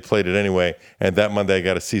 And they played it anyway. And that Monday I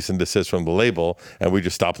got a cease and desist from the label, and we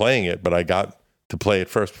just stopped playing it. But I got to play it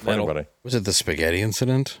first before anybody. Was it the spaghetti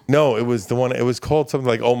incident? No, it was the one. It was called something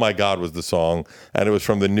like "Oh My God" was the song, and it was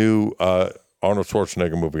from the new Arnold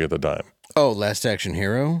Schwarzenegger movie at the time. Oh, Last Action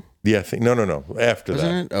Hero. Yeah, no. After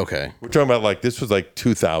Wasn't that, it? Okay. We're talking about like this was like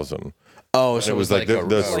 2000. Oh, so it was like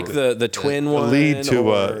the twin one, lead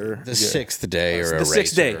to the Sixth Day or the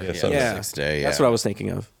Sixth Day. Yeah, Sixth Day. Yeah. That's what I was thinking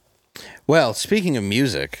of. Well, speaking of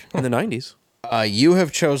music, in the 90s. You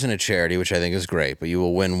have chosen a charity, which I think is great, but you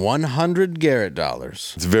will win $100 Garrett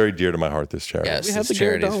dollars. It's very dear to my heart, this charity. Yes, we have this the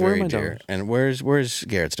charity is Garrett very dear. And where's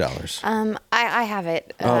Garrett's dollars? I have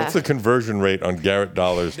it. What's the conversion rate on Garrett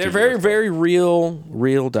dollars? They're very, very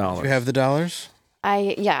real dollars. You have the dollars?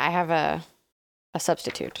 I have a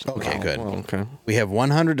substitute. Okay, good. Well, okay. We have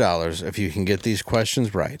 $100 if you can get these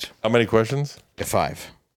questions right. How many questions?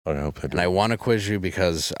 5. I hope I do. And I want to quiz you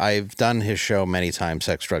because I've done his show many times,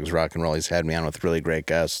 Sex, Drugs, Rock and Roll. He's had me on with really great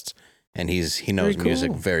guests, and he knows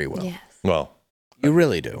music very well. Yes. Well, you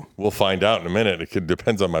really do. We'll find out in a minute. It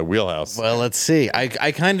depends on my wheelhouse. Well, let's see.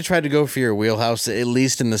 I kind of tried to go for your wheelhouse, at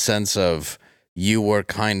least in the sense of you were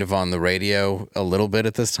kind of on the radio a little bit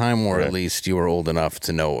at this time, or at least you were old enough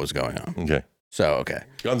to know what was going on. Okay. So, okay.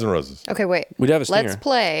 Guns N' Roses. Okay, wait. We'd have a stinger. Let's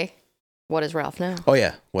play What Is Ralph Now? Oh,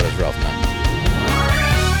 yeah. What is Ralph Now?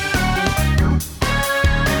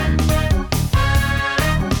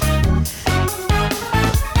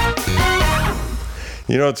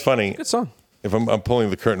 You know, it's funny. Good song. If I'm pulling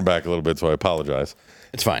the curtain back a little bit, so I apologize.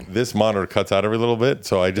 It's fine. This monitor cuts out every little bit,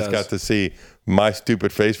 so I just got to see my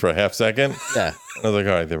stupid face for a half second. Yeah. I was like,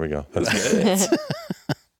 all right, there we go. That's good.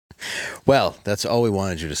 Well, that's all we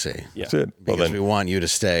wanted you to see. Yeah. That's it. Because we want you to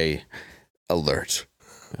stay alert.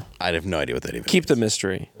 I have no idea what that even Keep means. the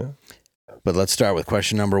mystery. Yeah. But let's start with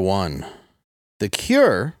question number 1. The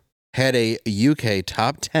Cure had a UK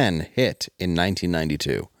top 10 hit in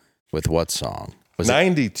 1992. With what song? Was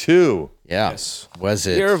 92. Yeah. Yes. Was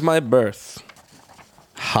it Year of my birth.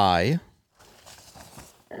 High,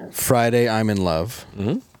 Friday, I'm in love.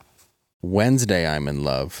 Wednesday, I'm in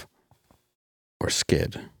love. Or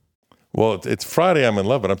Skid. Well, it's Friday, I'm in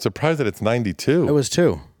love, but I'm surprised that it's 92. It was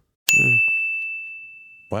 2.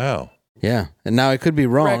 Wow. Yeah. And now I could be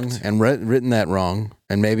wrong Correct. and written that wrong.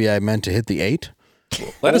 And maybe I meant to hit the 8.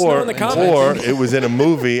 Let us know in the comments. Or it was in a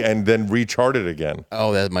movie and then recharted again.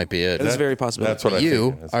 Oh, that might be it. That's very possible. That's what I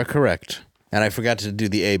You think. are correct. And I forgot to do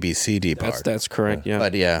the ABCD part. That's correct, yeah.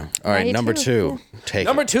 But yeah. All right, number 2. Take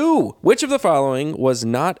Number it. 2. Which of the following was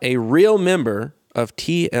not a real member of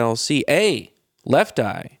TLC? A. Left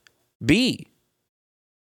Eye. B.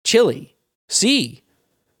 Chili. C.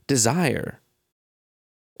 Desire.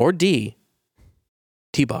 Or D.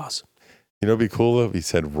 T-Boss. You know, it'd be cool if he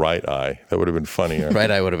said right eye. That would have been funnier. Right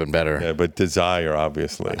eye would have been better. Yeah, but desire,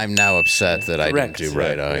 obviously. I'm now upset that Correct. I didn't do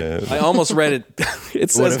right eye. Yeah. I almost read it. It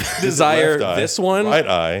says Desire Left eye. this one Right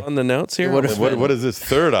eye. on the notes here. What is this?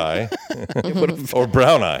 Third eye? Or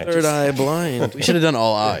brown eye? Third eye blind. We should have done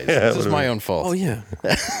all eyes. Yeah, This is my own fault. Oh, yeah.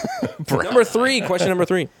 Number 3. Question number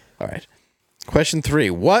 3. All right. Question 3.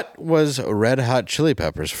 What was Red Hot Chili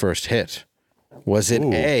Peppers' first hit? Was it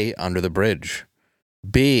A, Under the Bridge?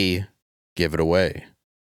 B, Give It Away?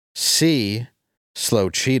 C, Slow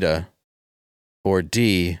Cheetah? Or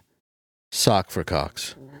D, Sock for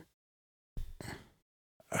Cocks?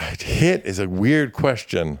 Hit is a weird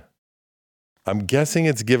question. I'm guessing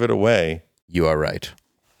it's Give It Away. You are right.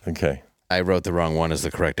 Okay. I wrote the wrong one as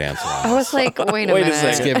the correct answer. I was like, wait a Wait a minute. second.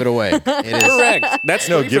 Let's Give It Away. It is. Correct. That's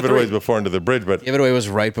No, 3 Give for It Away 3. is before Under the Bridge, but Give It Away was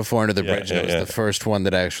right before Under the Yeah, Bridge. It was yeah. the first one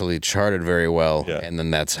that actually charted very well. Yeah. And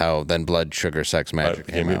then that's how Blood, Sugar, Sex, Magic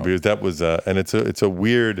came out. because that was and it's a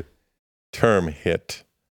weird term, hit.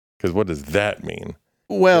 Because what does that mean?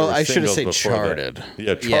 Well, There were I should have singles said before that. charted.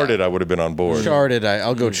 Yeah, charted. I would have been on board. Charted.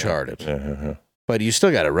 I'll go charted. Yeah. But you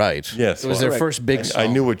still got it right. Yes, It was well, their first big I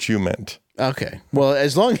song. knew what you meant. Okay. Well,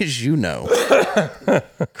 as long as you know.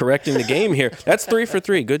 Correcting the game here. That's 3 for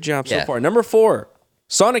 3. Good job so Yeah. far. Number 4.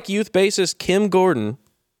 Sonic Youth bassist Kim Gordon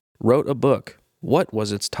wrote a book. What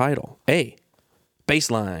was its title? A.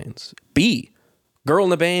 Basslines. B. Girl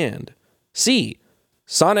in a Band. C.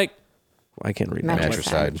 Sonic. I can't read that.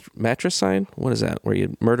 Matricide. Matricide? What is that? Where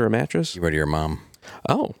you murder a mattress? You murder your mom.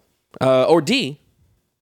 Oh. Or D.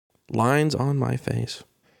 Lines on My Face.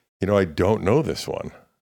 You know, I don't know this one.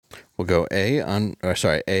 We'll go A,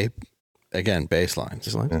 again, bass lines.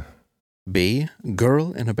 Basslines. B,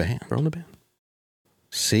 Girl in a Band. Girl in a Band.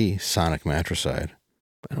 C, Sonic Matricide.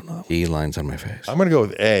 I don't know. E, Lines on My Face. I'm going to go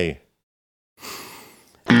with A.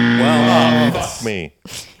 Well, Fuck me.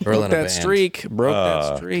 Girl broke in a that Band. streak. Broke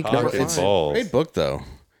that streak. cock Number and 5. balls. Great book, though.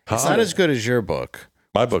 It's Cock. not as good as your book.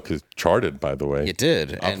 My book is charted, by the way. You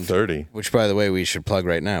did. Top 30. Which, by the way, we should plug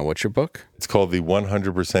right now. What's your book? It's called the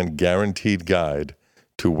 100% Guaranteed Guide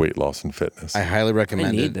to Weight Loss and Fitness. I highly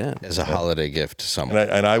recommend need it that. as a holiday gift to someone.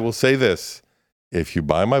 And I will say this. If you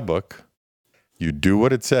buy my book, you do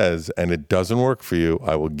what it says, and it doesn't work for you,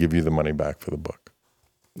 I will give you the money back for the book.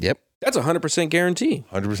 Yep. That's a 100% guarantee.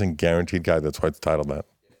 100% guaranteed guide. That's why it's titled that.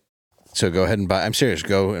 So go ahead and buy. I'm serious.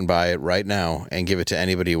 Go and buy it right now and give it to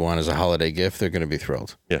anybody you want as a holiday gift. They're going to be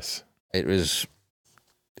thrilled. Yes. It has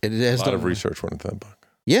A lot done of research went into that book.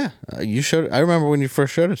 Yeah, you showed. I remember when you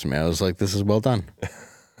first showed it to me. I was like, "This is well done."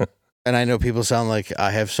 And I know people sound like I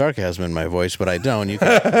have sarcasm in my voice, but I don't. You can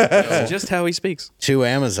That's just how he speaks. to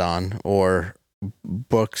Amazon or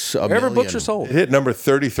books. Wherever books are sold. It hit number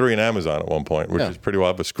 33 in Amazon at one point, which Yeah. is pretty well. I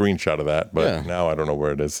have a screenshot of that, but Yeah. now I don't know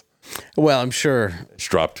where it is. Well, I'm sure. It's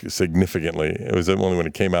dropped significantly. It was only when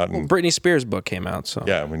it came out. And Britney Spears' book came out, so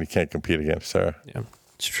yeah, when you can't compete against Sarah. yeah.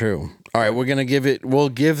 It's true. All right, we're gonna give it. We'll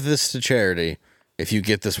give this to charity if you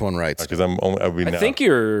get this one right. Because I'll be I now think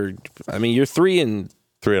you're 3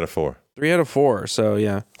 3 out of 4. out of 4, so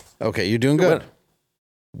yeah. Okay, you're doing good.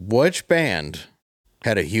 Which band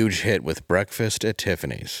had a huge hit with Breakfast at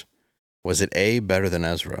Tiffany's? Was it A, Better Than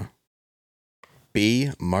Ezra?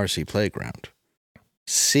 B, Marcy Playground?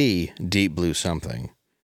 C, Deep Blue Something?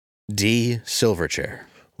 D, Silverchair?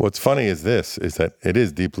 What's funny is that it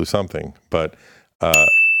is Deep Blue Something, but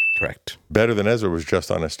Correct. Better Than Ezra was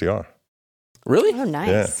just on SDR. Really? Oh,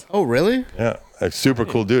 nice. Oh, really? Yeah, a super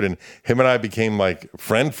cool dude. And him and I became like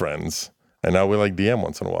friends. And now we like DM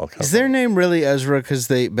once in a while. Is their name really Ezra because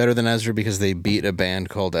they Better Than Ezra because they beat a band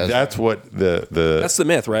called Ezra? That's what That's the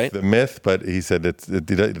myth, right? the myth. But he said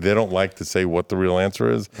they don't like to say what the real answer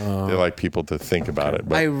is. They like people to think about it.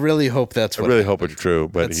 But I really hope that's I what. really hope it's true.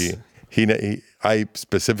 But That's- I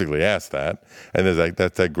specifically asked that, and there's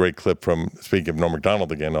that's that great clip from speaking of Norm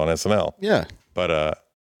Macdonald again on SNL. Yeah. But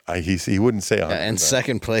he wouldn't say 100%. Yeah, and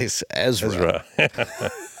second place, Ezra.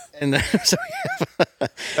 Ezra. And then, so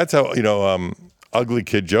That's how Ugly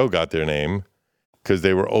Kid Joe got their name because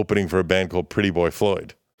they were opening for a band called Pretty Boy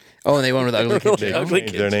Floyd. Oh, and they went with Ugly Kid Joe?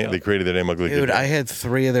 They created their name Ugly Kid Joe. Dude, I had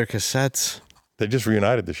 3 of their cassettes. They just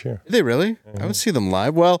reunited this year. Did they really? I would see them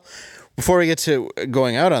live. Well, before we get to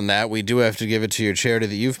going out on that, we do have to give it to your charity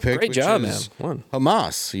that you've picked. Great job, man. One.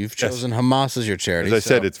 Hamas. You've chosen Hamas as your charity. As I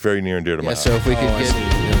said, it's very near and dear to my heart. So if we could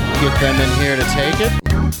get them in here to take it.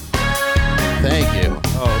 Thank you.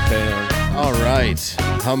 Oh, okay. All right.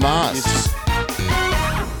 Hamas.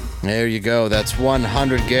 There you go. That's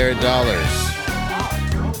 $100 Garrett dollars.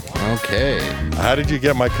 Okay. How did you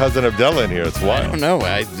get my cousin Abdullah in here? It's wild. I don't know.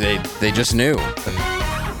 They just knew.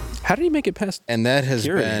 How did he make it past? And that has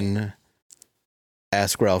been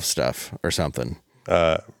Ask Ralph stuff or something.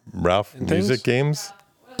 Ralph, music games?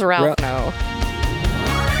 Ralph, no.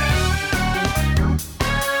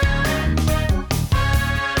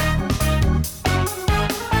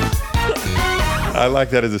 I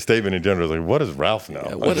like that as a statement in general. It's like, what does Ralph know?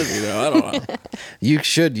 Yeah, what does he know? I don't know. You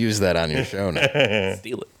should use that on your show now.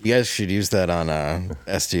 Steal it. You guys should use that on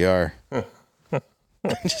SDR.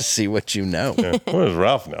 Just see what you know. Yeah. What does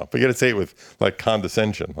Ralph know? But you got to say it with like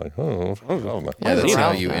condescension. Like, oh, Ralph know? Yeah, that's how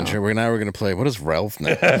Ralph you know? intro. We're going to play, what does Ralph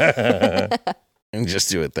know? And just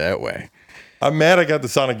do it that way. I'm mad I got the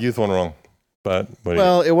Sonic Youth one wrong. But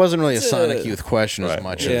well, it wasn't really a Sonic Youth question as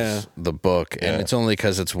much Yeah. as the book. And it's only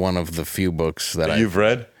because it's one of the few books that you've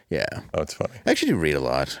read? Yeah. Oh, it's funny. I actually do read a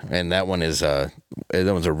lot. And that one is that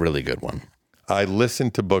one's a really good one. I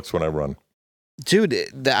listen to books when I run.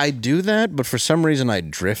 Dude, I do that, but for some reason I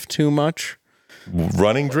drift too much.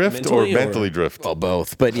 Running drift or mentally drift? Well,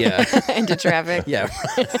 both, but yeah. Into traffic. Yeah.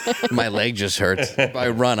 My leg just hurts. By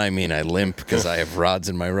run, I mean I limp because I have rods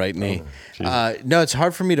in my right knee. No, it's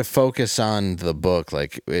hard for me to focus on the book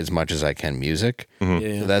like as much as I can music. Mm-hmm.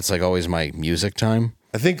 Yeah. So that's like always my music time.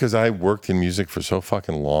 I think because I worked in music for so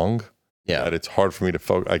fucking long that it's hard for me to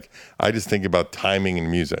focus. Like, I just think about timing in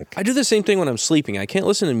music. I do the same thing when I'm sleeping. I can't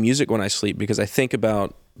listen to music when I sleep because I think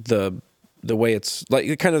about the way it's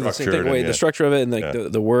like kind of the same thing, the structure of it and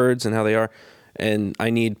like the words and how they are. And I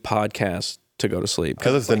need podcasts to go to sleep.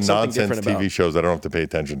 Because it's like the nonsense TV shows I don't have to pay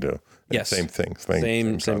attention to. Yes. Same thing.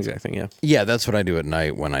 Same exact thing, yeah. Yeah, that's what I do at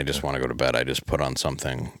night when I just want to go to bed. I just put on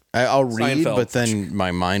something. I'll read, Seinfeld. but then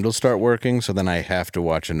my mind will start working, so then I have to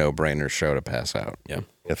watch a no-brainer show to pass out. Yeah.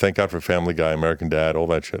 Yeah, thank God for Family Guy, American Dad, all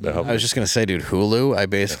that shit. That helps. I was just going to say, dude, Hulu, I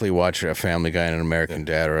basically watch a Family Guy and an American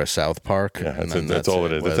Dad or a South Park. Yeah, that's all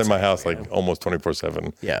it is. It's in my house like almost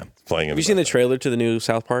 24/7. Yeah. Playing in Have you seen the trailer to the new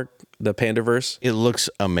South Park, the Pandaverse? It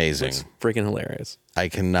looks amazing. It's freaking hilarious. I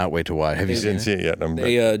cannot wait to watch. Have you seen Didn't see it yet.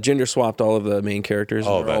 They gender swapped all of the main characters.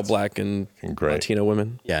 Oh, They're all that's black and great. Latino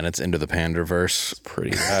women. Yeah, and it's into the Pandaverse.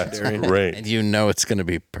 Pretty That's daring. great. And you know it's going to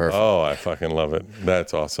be perfect. Oh, I fucking love it.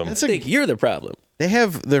 That's awesome. I think you're the problem. They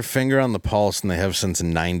have their finger on the pulse, and they have since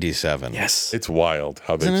 '97. Yes. It's wild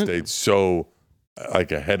how they've stayed so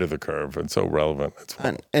like ahead of the curve and so relevant. It's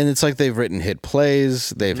wild. And it's like they've written hit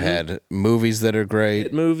plays. They've had movies that are great.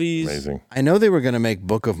 Hit movies. Amazing. I know they were going to make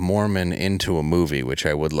Book of Mormon into a movie, which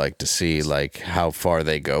I would like to see, like how far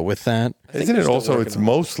they go with that. Isn't it also? It's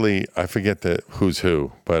mostly I forget the who's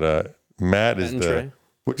who, but Matt is and the Trey.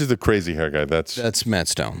 which is the crazy hair guy. That's Matt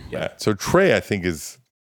Stone. Matt. So Trey, I think, is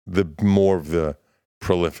the more of the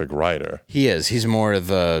prolific writer. He is. He's more of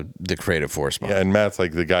the creative force behind. Yeah, and Matt's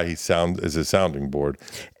like the guy is a sounding board.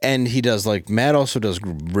 And he does Matt also does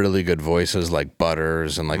really good voices like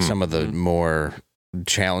Butters and like some of the more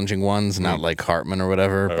challenging ones, not like Hartman or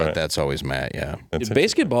whatever, but that's always Matt, yeah. Dude,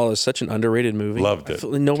 Basketball is such an underrated movie. Loved it. I feel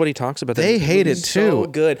like nobody talks about that. They hate it So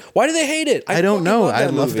too. good. Why do they hate it? I don't know. I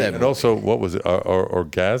love that And movie. also, what was it?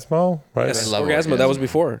 Orgasmo, right? Yes, love Orgasmo. That was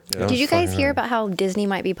before. Yeah, Did you guys hear about how Disney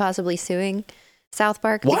might be possibly suing South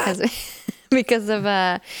Park because of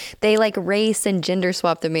they like race and gender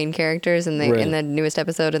swap the main characters in the newest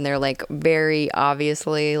episode, and they're like very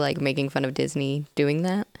obviously like making fun of Disney doing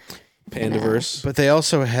that. Pandaverse. But they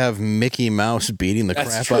also have Mickey Mouse beating the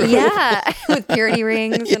crap out of Yeah, with purity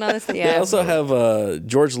rings and all this. They Yeah. also have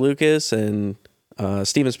George Lucas and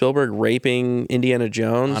Steven Spielberg raping Indiana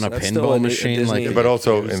Jones On a That's pinball still machine, Disney- like- But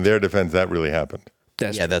also, in their defense, that really happened.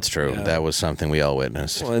 Yeah, that's true. Yeah. That was something we all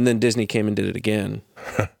witnessed. Well, and then Disney came and did it again.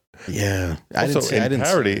 Yeah. I Also, didn't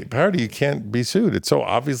see- parody, you can't be sued. It's so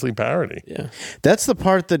obviously parody. Yeah. That's the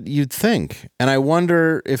part that you'd think. And I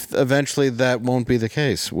wonder if eventually that won't be the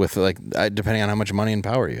case with depending on how much money and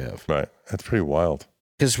power you have. Right. That's pretty wild.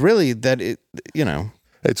 Because really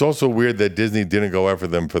It's also weird that Disney didn't go after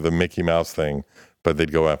them for the Mickey Mouse thing, but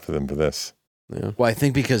they'd go after them for this. Yeah. well, I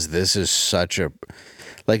think because this is such a,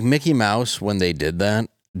 like Mickey Mouse, when they did that,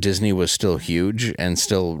 Disney was still huge and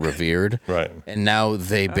still revered. Right. And now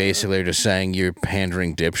they basically are just saying you're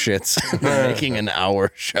pandering dipshits and making an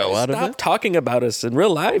hour show out of Stop it. talking about us in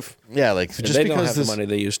real life. Yeah, like just they because don't have the money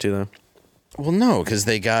they used to, though. Well, no, because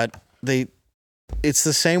it's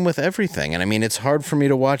the same with everything. And I mean, it's hard for me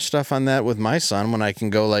to watch stuff on that with my son when I can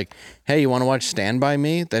go like, hey, you want to watch Stand By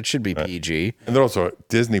Me? That should be PG. And then also,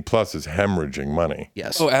 Disney Plus is hemorrhaging money.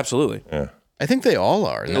 Yes. Oh, absolutely. Yeah. I think they all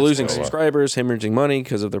are. They're losing subscribers, hemorrhaging money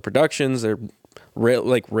because of their productions. They're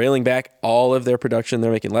railing back all of their production.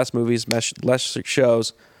 They're making less movies, less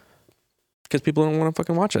shows because people don't want to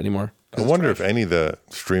fucking watch it anymore. I wonder if any of the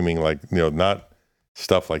streaming, not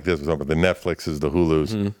stuff like this, but the Netflixes, the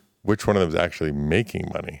Hulus, which one of them is actually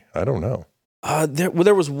making money? I don't know.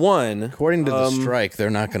 There was one. According to the strike,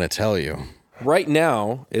 they're not going to tell you. Right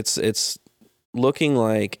now, it's looking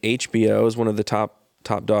like HBO is one of the top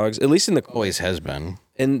dogs, at least in the always has been.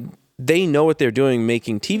 And they know what they're doing,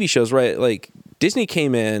 making TV shows, right? Like Disney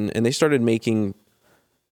came in and they started making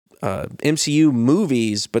MCU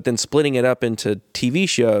movies, but then splitting it up into TV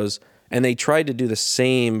shows. And they tried to do the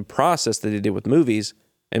same process that they did with movies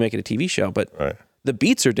and make it a TV show. But the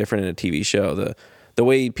beats are different in a TV show. The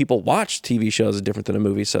way people watch TV shows is different than a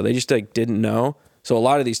movie. So they just didn't know. So a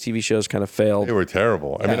lot of these TV shows kind of failed. They were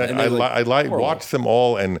terrible. I mean, I watched them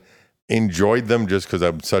all and enjoyed them just because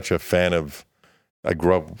I'm such a fan of. I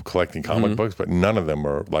grew up collecting comic books, but none of them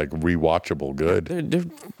are like rewatchable good. They're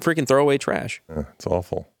freaking throwaway trash. Yeah, it's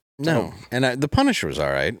awful. No, and The Punisher was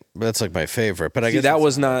all right, but that's like my favorite. But I guess that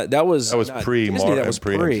was pre Disney. That was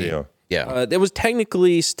pre. Yeah, it was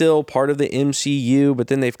technically still part of the MCU, but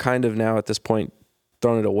then they've kind of now at this point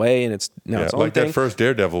thrown it away, and it's now its own like thing. that first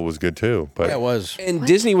Daredevil was good too. But yeah, it was. And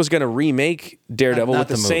Disney was going to remake Daredevil Not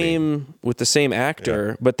with the same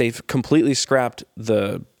actor, but they've completely scrapped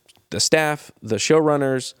the staff, the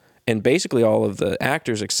showrunners, and basically all of the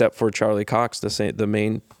actors except for Charlie Cox, the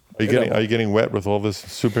main. Are you getting wet with all this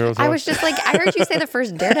superhero talk? I was just like, I heard you say the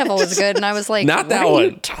first Daredevil was good, and I was like, Not that what one. are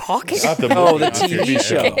you talking Not the about? movie, the TV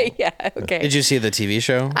show. Okay, yeah, okay. Did you see the TV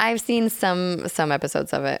show? I've seen some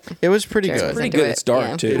episodes of it. It was pretty Jared good. was Pretty into good. it, It's dark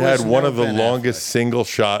yeah. too. It had one of the Ben longest single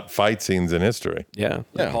shot fight scenes in history. Yeah,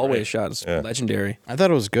 that hallway shot is legendary. I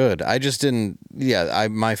thought it was good. I just didn't. Yeah,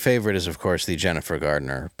 my favorite is of course the Jennifer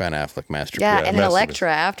Gardner, Ben Affleck masterpiece. Yeah, and then masterpiece.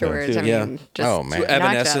 Elektra afterwards. I mean, Yeah. just Oh, man. knocked out.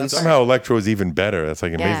 Evanescence. Somehow Electro was even better. That's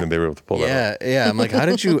like amazing Yeah. they were able to pull that off. Yeah. I'm like, how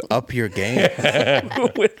did you up your game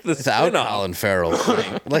With the without spin-off. Colin Farrell?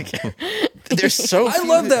 Like, there's so. I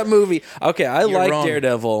love that movie. Okay, I like wrong.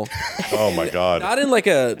 Daredevil. Oh my god! Not in like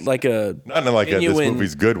a Not in like this genuine-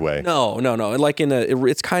 movie's good way. No. Like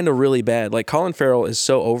it's kind of really bad. Like Colin Farrell is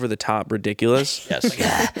so over the top ridiculous. Yes.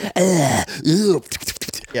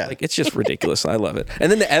 Yeah. Like it's just ridiculous. I love it.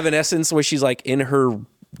 And then the Evanescence where she's like in her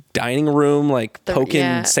dining room, like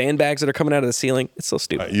poking sandbags that are coming out of the ceiling. It's so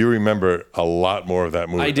stupid. You remember a lot more of that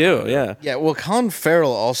movie. I do. Yeah. Yeah, well, Colin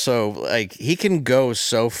Farrell also, like, he can go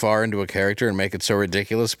so far into a character and make it so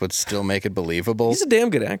ridiculous, but still make it believable. He's a damn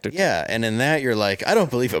good actor. Yeah, and in that, you're like, I don't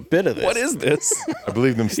believe a bit of this. What is this? I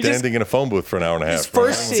believe them standing in a phone booth for an hour and a half. His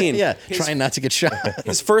first scene. Yeah, trying not to get shot.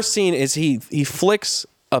 His first scene is he flicks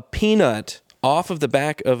a peanut off of the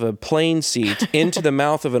back of a plane seat into the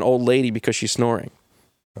mouth of an old lady because she's snoring.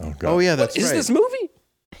 Oh god! Oh, yeah, that's Is right. this movie?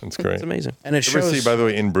 That's great. It's amazing. And it Did you ever shows. see, by the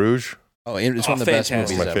way, In Bruges? Oh, it's one of the best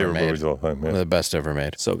fantastic. movies My ever favorite made. movies of all time. One of Yeah. the best ever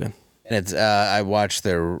made. So good. And it's I watched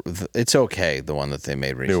it's okay, the one that they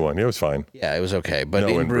made recently. New one. Yeah, it was fine. Yeah, it was okay. But No,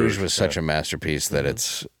 In In Bruges Bruges, was such a masterpiece that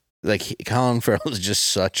it's like Colin Farrell is just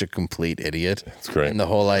such a complete idiot. It's great. And the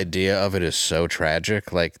whole idea of it is so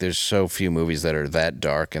tragic. Like there's so few movies that are that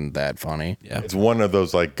dark and that funny. Yeah. It's one of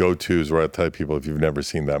those like go-tos where I tell people if you've never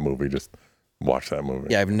seen that movie, just watch that movie.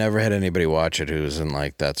 Yeah, I've never had anybody watch it who's in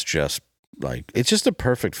like that's just like it's just a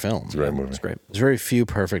perfect film. It's a great movie. It's great. There's very few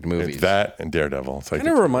perfect movies. It's that and Daredevil. It's like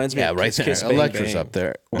Kind of reminds me Yeah, of right Kiss there. Kiss Bang Electra's Bang. up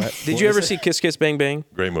there. What? Did you ever see Kiss Kiss Bang Bang?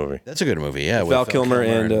 great movie. That's a good movie. Yeah, with Val Kilmer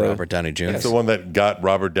and, Robert Downey Jr. It's the one that got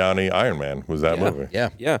Robert Downey Iron Man. Was that movie? Yeah.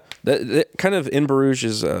 Yeah. That kind of In Bruges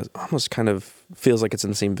is almost kind of feels like it's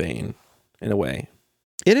in the same vein in a way.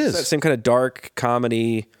 It It's that is. same kind of dark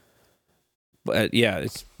comedy. But yeah,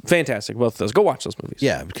 it's fantastic. Both of those. Go watch those movies.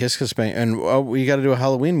 Yeah, Kiss Kiss Bang, and we got to do a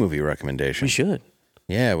Halloween movie recommendation. We should.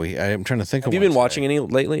 Yeah, I'm trying to think of. Have you one been watching today. any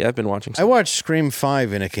lately? I've been watching I some. watched Scream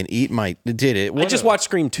 5 and it can eat my. Did it? I just watched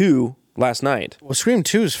Scream 2 last night. Well, Scream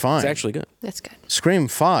 2 is fine. It's actually good. That's good. Scream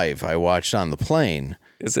 5 I watched on the plane.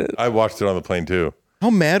 Is it? I watched it on the plane too. How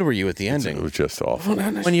mad were you at the It ending? was just awful.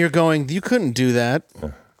 When you're going, you couldn't do that.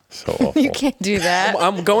 So awful. You can't do that.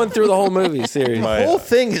 I'm going through the whole movie series. The whole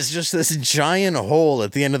thing is just this giant hole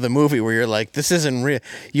at the end of the movie where you're like, this isn't real.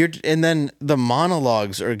 And then the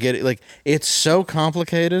monologues are getting like, it's so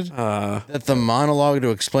complicated that the monologue to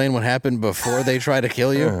explain what happened before they try to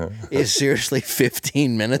kill you is seriously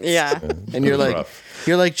 15 minutes. Yeah. And you're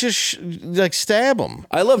like, just like stab them.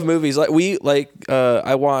 I love movies. I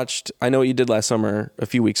watched I Know What You Did Last Summer a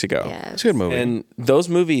few weeks ago. Yeah. It's a good movie. And those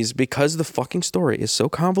movies, because the fucking story is so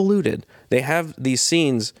convoluted, they have these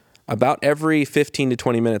scenes about every 15 to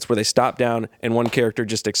 20 minutes where they stop down and one character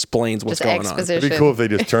just explains what's going on. It'd be cool if they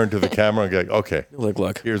just turned to the camera and go, like, okay,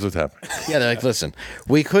 look, here's what's happening. Yeah, they're like, listen,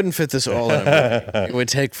 we couldn't fit this all in a movie. It would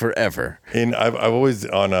take forever. And I've always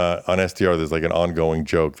on SDR, there's like an ongoing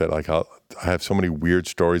joke that like I have so many weird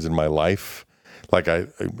stories in my life. Like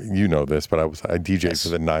you know this, but I DJ'd for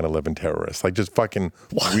the 9/11 terrorists, like just fucking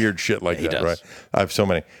weird shit like that, right? I have so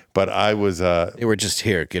many, but I was. They were just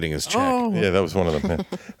here getting his check. Oh. Yeah, that was one of them.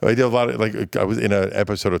 I did a lot of like I was in an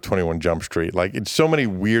episode of 21 Jump Street. Like it's so many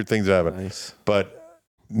weird things that happen. Nice. But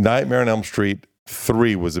Nightmare on Elm Street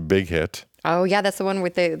 3 was a big hit. Oh, yeah, that's the one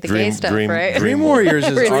with the gay stuff, right? Dream Warriors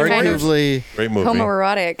is Really kind of arguably great movie.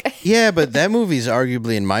 homoerotic. Yeah, but that movie's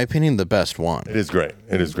arguably, in my opinion, the best one. It is great.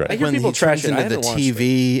 It is great. I hear people he trash turns it. I into the haven't watched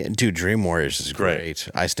TV. Dude, Dream Warriors is great.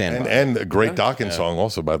 I stand by it. And a great Dawkins song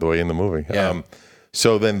also, by the way, in the movie. Yeah.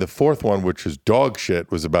 So then the fourth one, which is dog shit,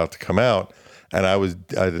 was about to come out. And I was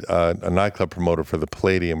a nightclub promoter for the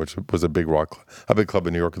Palladium, which was a big club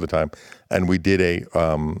in New York at the time. And we did a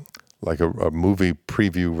movie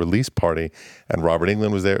preview release party, and Robert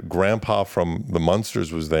Englund was there. Grandpa from the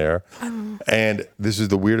Munsters was there. And this is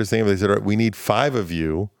the weirdest thing. They said, all right, we need 5 of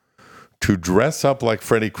you to dress up like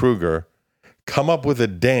Freddy Krueger, come up with a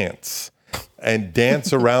dance, and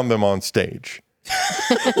dance around them on stage.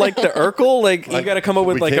 Like the Urkel? Like you got to come up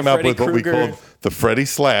with like a Freddy Krueger. What we called the Freddy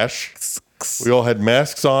Slash. We all had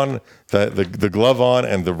masks on, the glove on,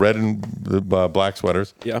 and the red and the black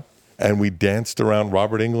sweaters. Yeah. And we danced around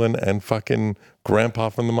Robert Englund and fucking Grandpa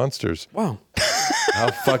from the Munsters. Wow. How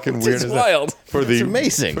fucking weird is wild. that? It's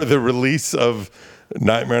amazing. For the release of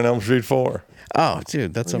Nightmare on Elm Street 4. Oh,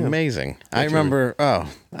 dude, that's amazing. I remember.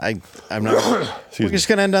 I'm not. We're just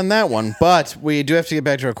gonna end on that one, but we do have to get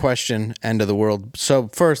back to our question. End of the world. So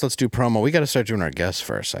first, let's do promo. We got to start doing our guests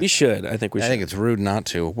first. We should. I think we should. I think it's rude not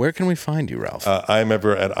to. Where can we find you, Ralph? I'm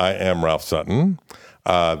ever at I Am Ralph Sutton.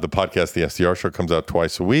 The podcast, The SDR Show, comes out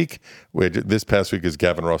twice a week. This past week is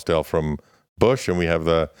Gavin Rossdale from Bush, and we have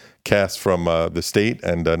the cast from The State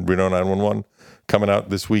and Reno 911 coming out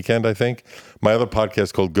this weekend, I think. My other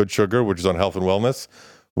podcast called Good Sugar, which is on health and wellness.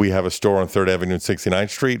 We have a store on 3rd Avenue and 69th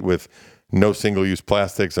Street with no single-use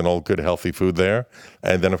plastics and all good, healthy food there.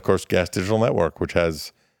 And then, of course, Gas Digital Network, which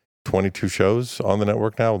has 22 shows on the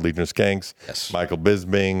network now. Legion of Skanks, Yes. Michael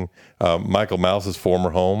Bisbing, Michael Mouse's former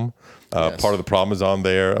home. Part of the Problem is on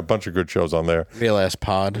there. A bunch of good shows on there. Real Ass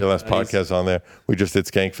Pod. Real Ass Podcast on there. We just did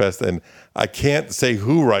Skankfest, and I can't say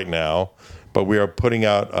who right now, but we are putting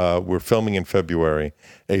out, we're filming in February,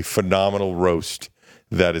 a phenomenal roast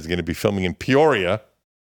that is going to be filming in Peoria,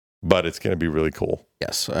 but it's going to be really cool.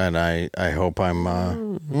 Yes, and I hope I'm.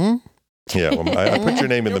 Yeah, well, I put your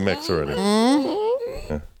name in the mix already.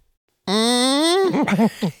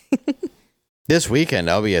 This weekend,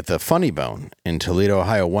 I'll be at the Funny Bone in Toledo,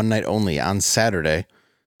 Ohio, one night only on Saturday.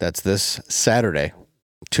 That's this Saturday.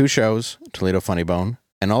 2 shows, Toledo Funny Bone.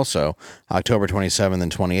 And also, October 27th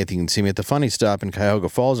and 28th, you can see me at the Funny Stop in Cuyahoga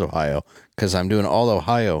Falls, Ohio, because I'm doing all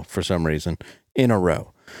Ohio for some reason in a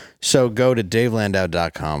row. So go to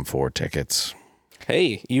davelandau.com for tickets.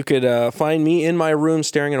 Hey, you could find me in my room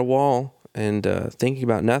staring at a wall and thinking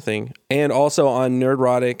about nothing. And also on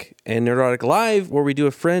Nerdrotic and Nerdrotic Live, where we do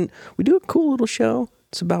a cool little show.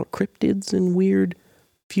 It's about cryptids and weird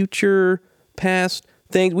future, past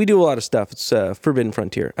things. We do a lot of stuff. It's Forbidden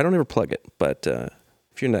Frontier. I don't ever plug it, but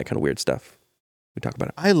if you're into that kind of weird stuff, we talk about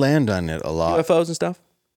it. I land on it a lot. UFOs and stuff.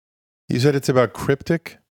 You said it's about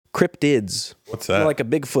Cryptids. What's that? Like a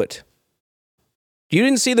Bigfoot. You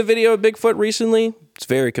didn't see the video of Bigfoot recently? It's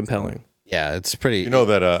very compelling. Yeah, it's pretty. You know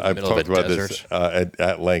that I've middle of talked a about desert. this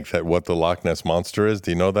at length at what the Loch Ness Monster is.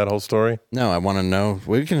 Do you know that whole story? No, I want to know.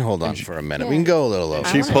 We can hold on for a minute. We can go a little over.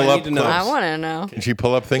 She pull up clips. I want to know. Can she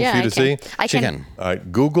pull up things for you to see? I She can. can. All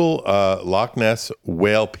right, Google Loch Ness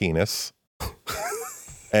whale penis,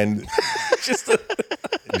 and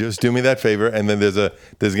just do me that favor. And then there's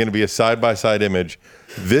going to be a side-by-side image.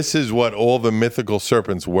 This is what all the mythical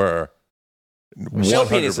serpents were. Shell 100%.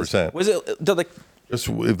 penises. Was it like? Let's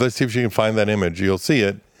see if she can find that image. You'll see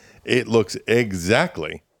it. It looks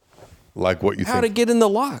exactly like what you How to think. get in the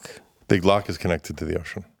lock? The loch is connected to the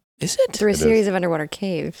ocean. Is it? Through a series of underwater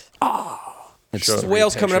caves. It's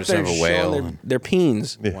whales coming up there of and a whale. showing their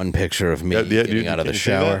peens. One picture of me getting out of the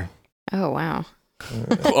shower. Oh, wow.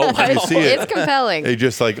 Oh, You see it. It's compelling. They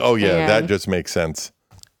just like, oh yeah, Yeah. that just makes sense.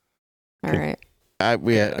 All right.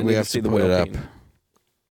 We need have to to see the put it whale up. peen.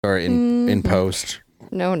 Or in post.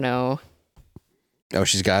 No. Oh,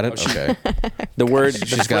 she's got it? Okay. The word,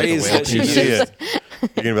 She's got the phrase whale that she You peen. see used. it.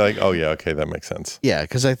 You're gonna be like, oh yeah, okay, that makes sense. Yeah,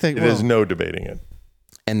 because I think There's no debating it.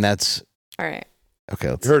 and that's All right. okay.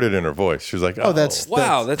 Let's, You heard it in her voice. She was like, oh, that's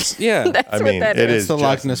Wow, that's yeah. That's I what mean, that it is. is the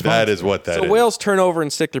Loch just- Ness that Monster. is what that So is. whales turn over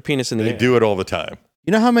and stick their penis in the They air. do it all the time.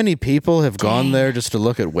 You know how many people have gone there just to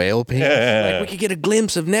look at whale penis? Like we could get a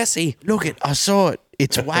glimpse of Nessie. Look it, I saw it.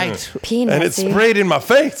 It's white. Peanut. And it sprayed in my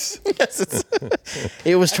face.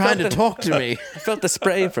 It was trying to talk to me. I felt the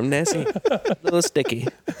spray from Nessie. A little sticky.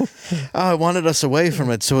 Oh, I wanted us away from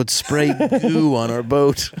it, so it sprayed goo on our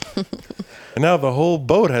boat. And now the whole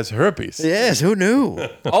boat has herpes. Yes, who knew?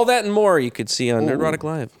 All that and more you could see on Nerdrotic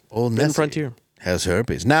Live. Old Hidden Nessie Frontier. has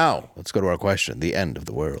herpes. Now, let's go to our question. The end of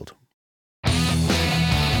the world.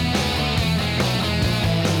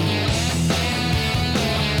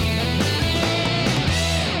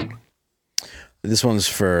 This one's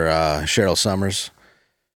for Cheryl Somers.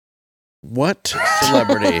 What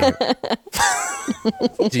celebrity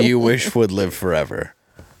do you wish would live forever?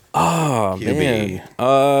 Oh, QB.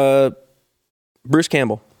 man. Bruce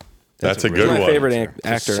Campbell. That's a He's good my one. favorite It's a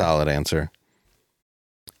actor. solid answer.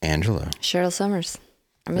 Angela. Cheryl Summers.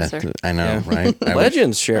 I miss her. I know, Yeah. right?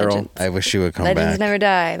 Legends, Cheryl. I wish she would come Legends back never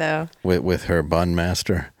die, though. with her bun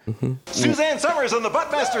master. Suzanne Somers and the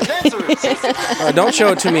Buttmaster Dancers. Don't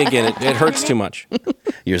show it to me again. It hurts too much.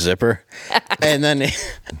 Your zipper. And then,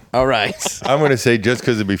 all right. I'm going to say, just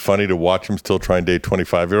because it'd be funny to watch him still try and date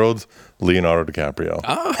 25-year-olds, Leonardo DiCaprio.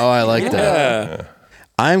 Oh, I like that.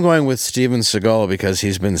 I'm going with Steven Seagal because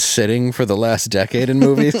he's been sitting for the last decade in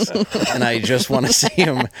movies, and I just want to see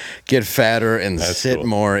him get fatter and sit cool.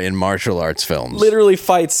 more in martial arts films. Literally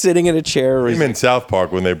fights sitting in a chair. Him in South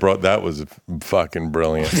Park when they brought that was fucking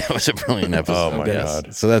brilliant. That was a brilliant episode. Oh my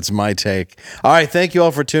God. So that's my take. All right, thank you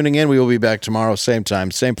all for tuning in. We will be back tomorrow, same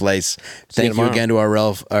time, same place. Thank you tomorrow. again to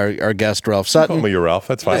our guest Ralph Call Sutton. me your Ralph.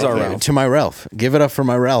 That's fine. our Ralph. To my Ralph. Give it up for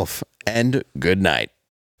my Ralph. And good night.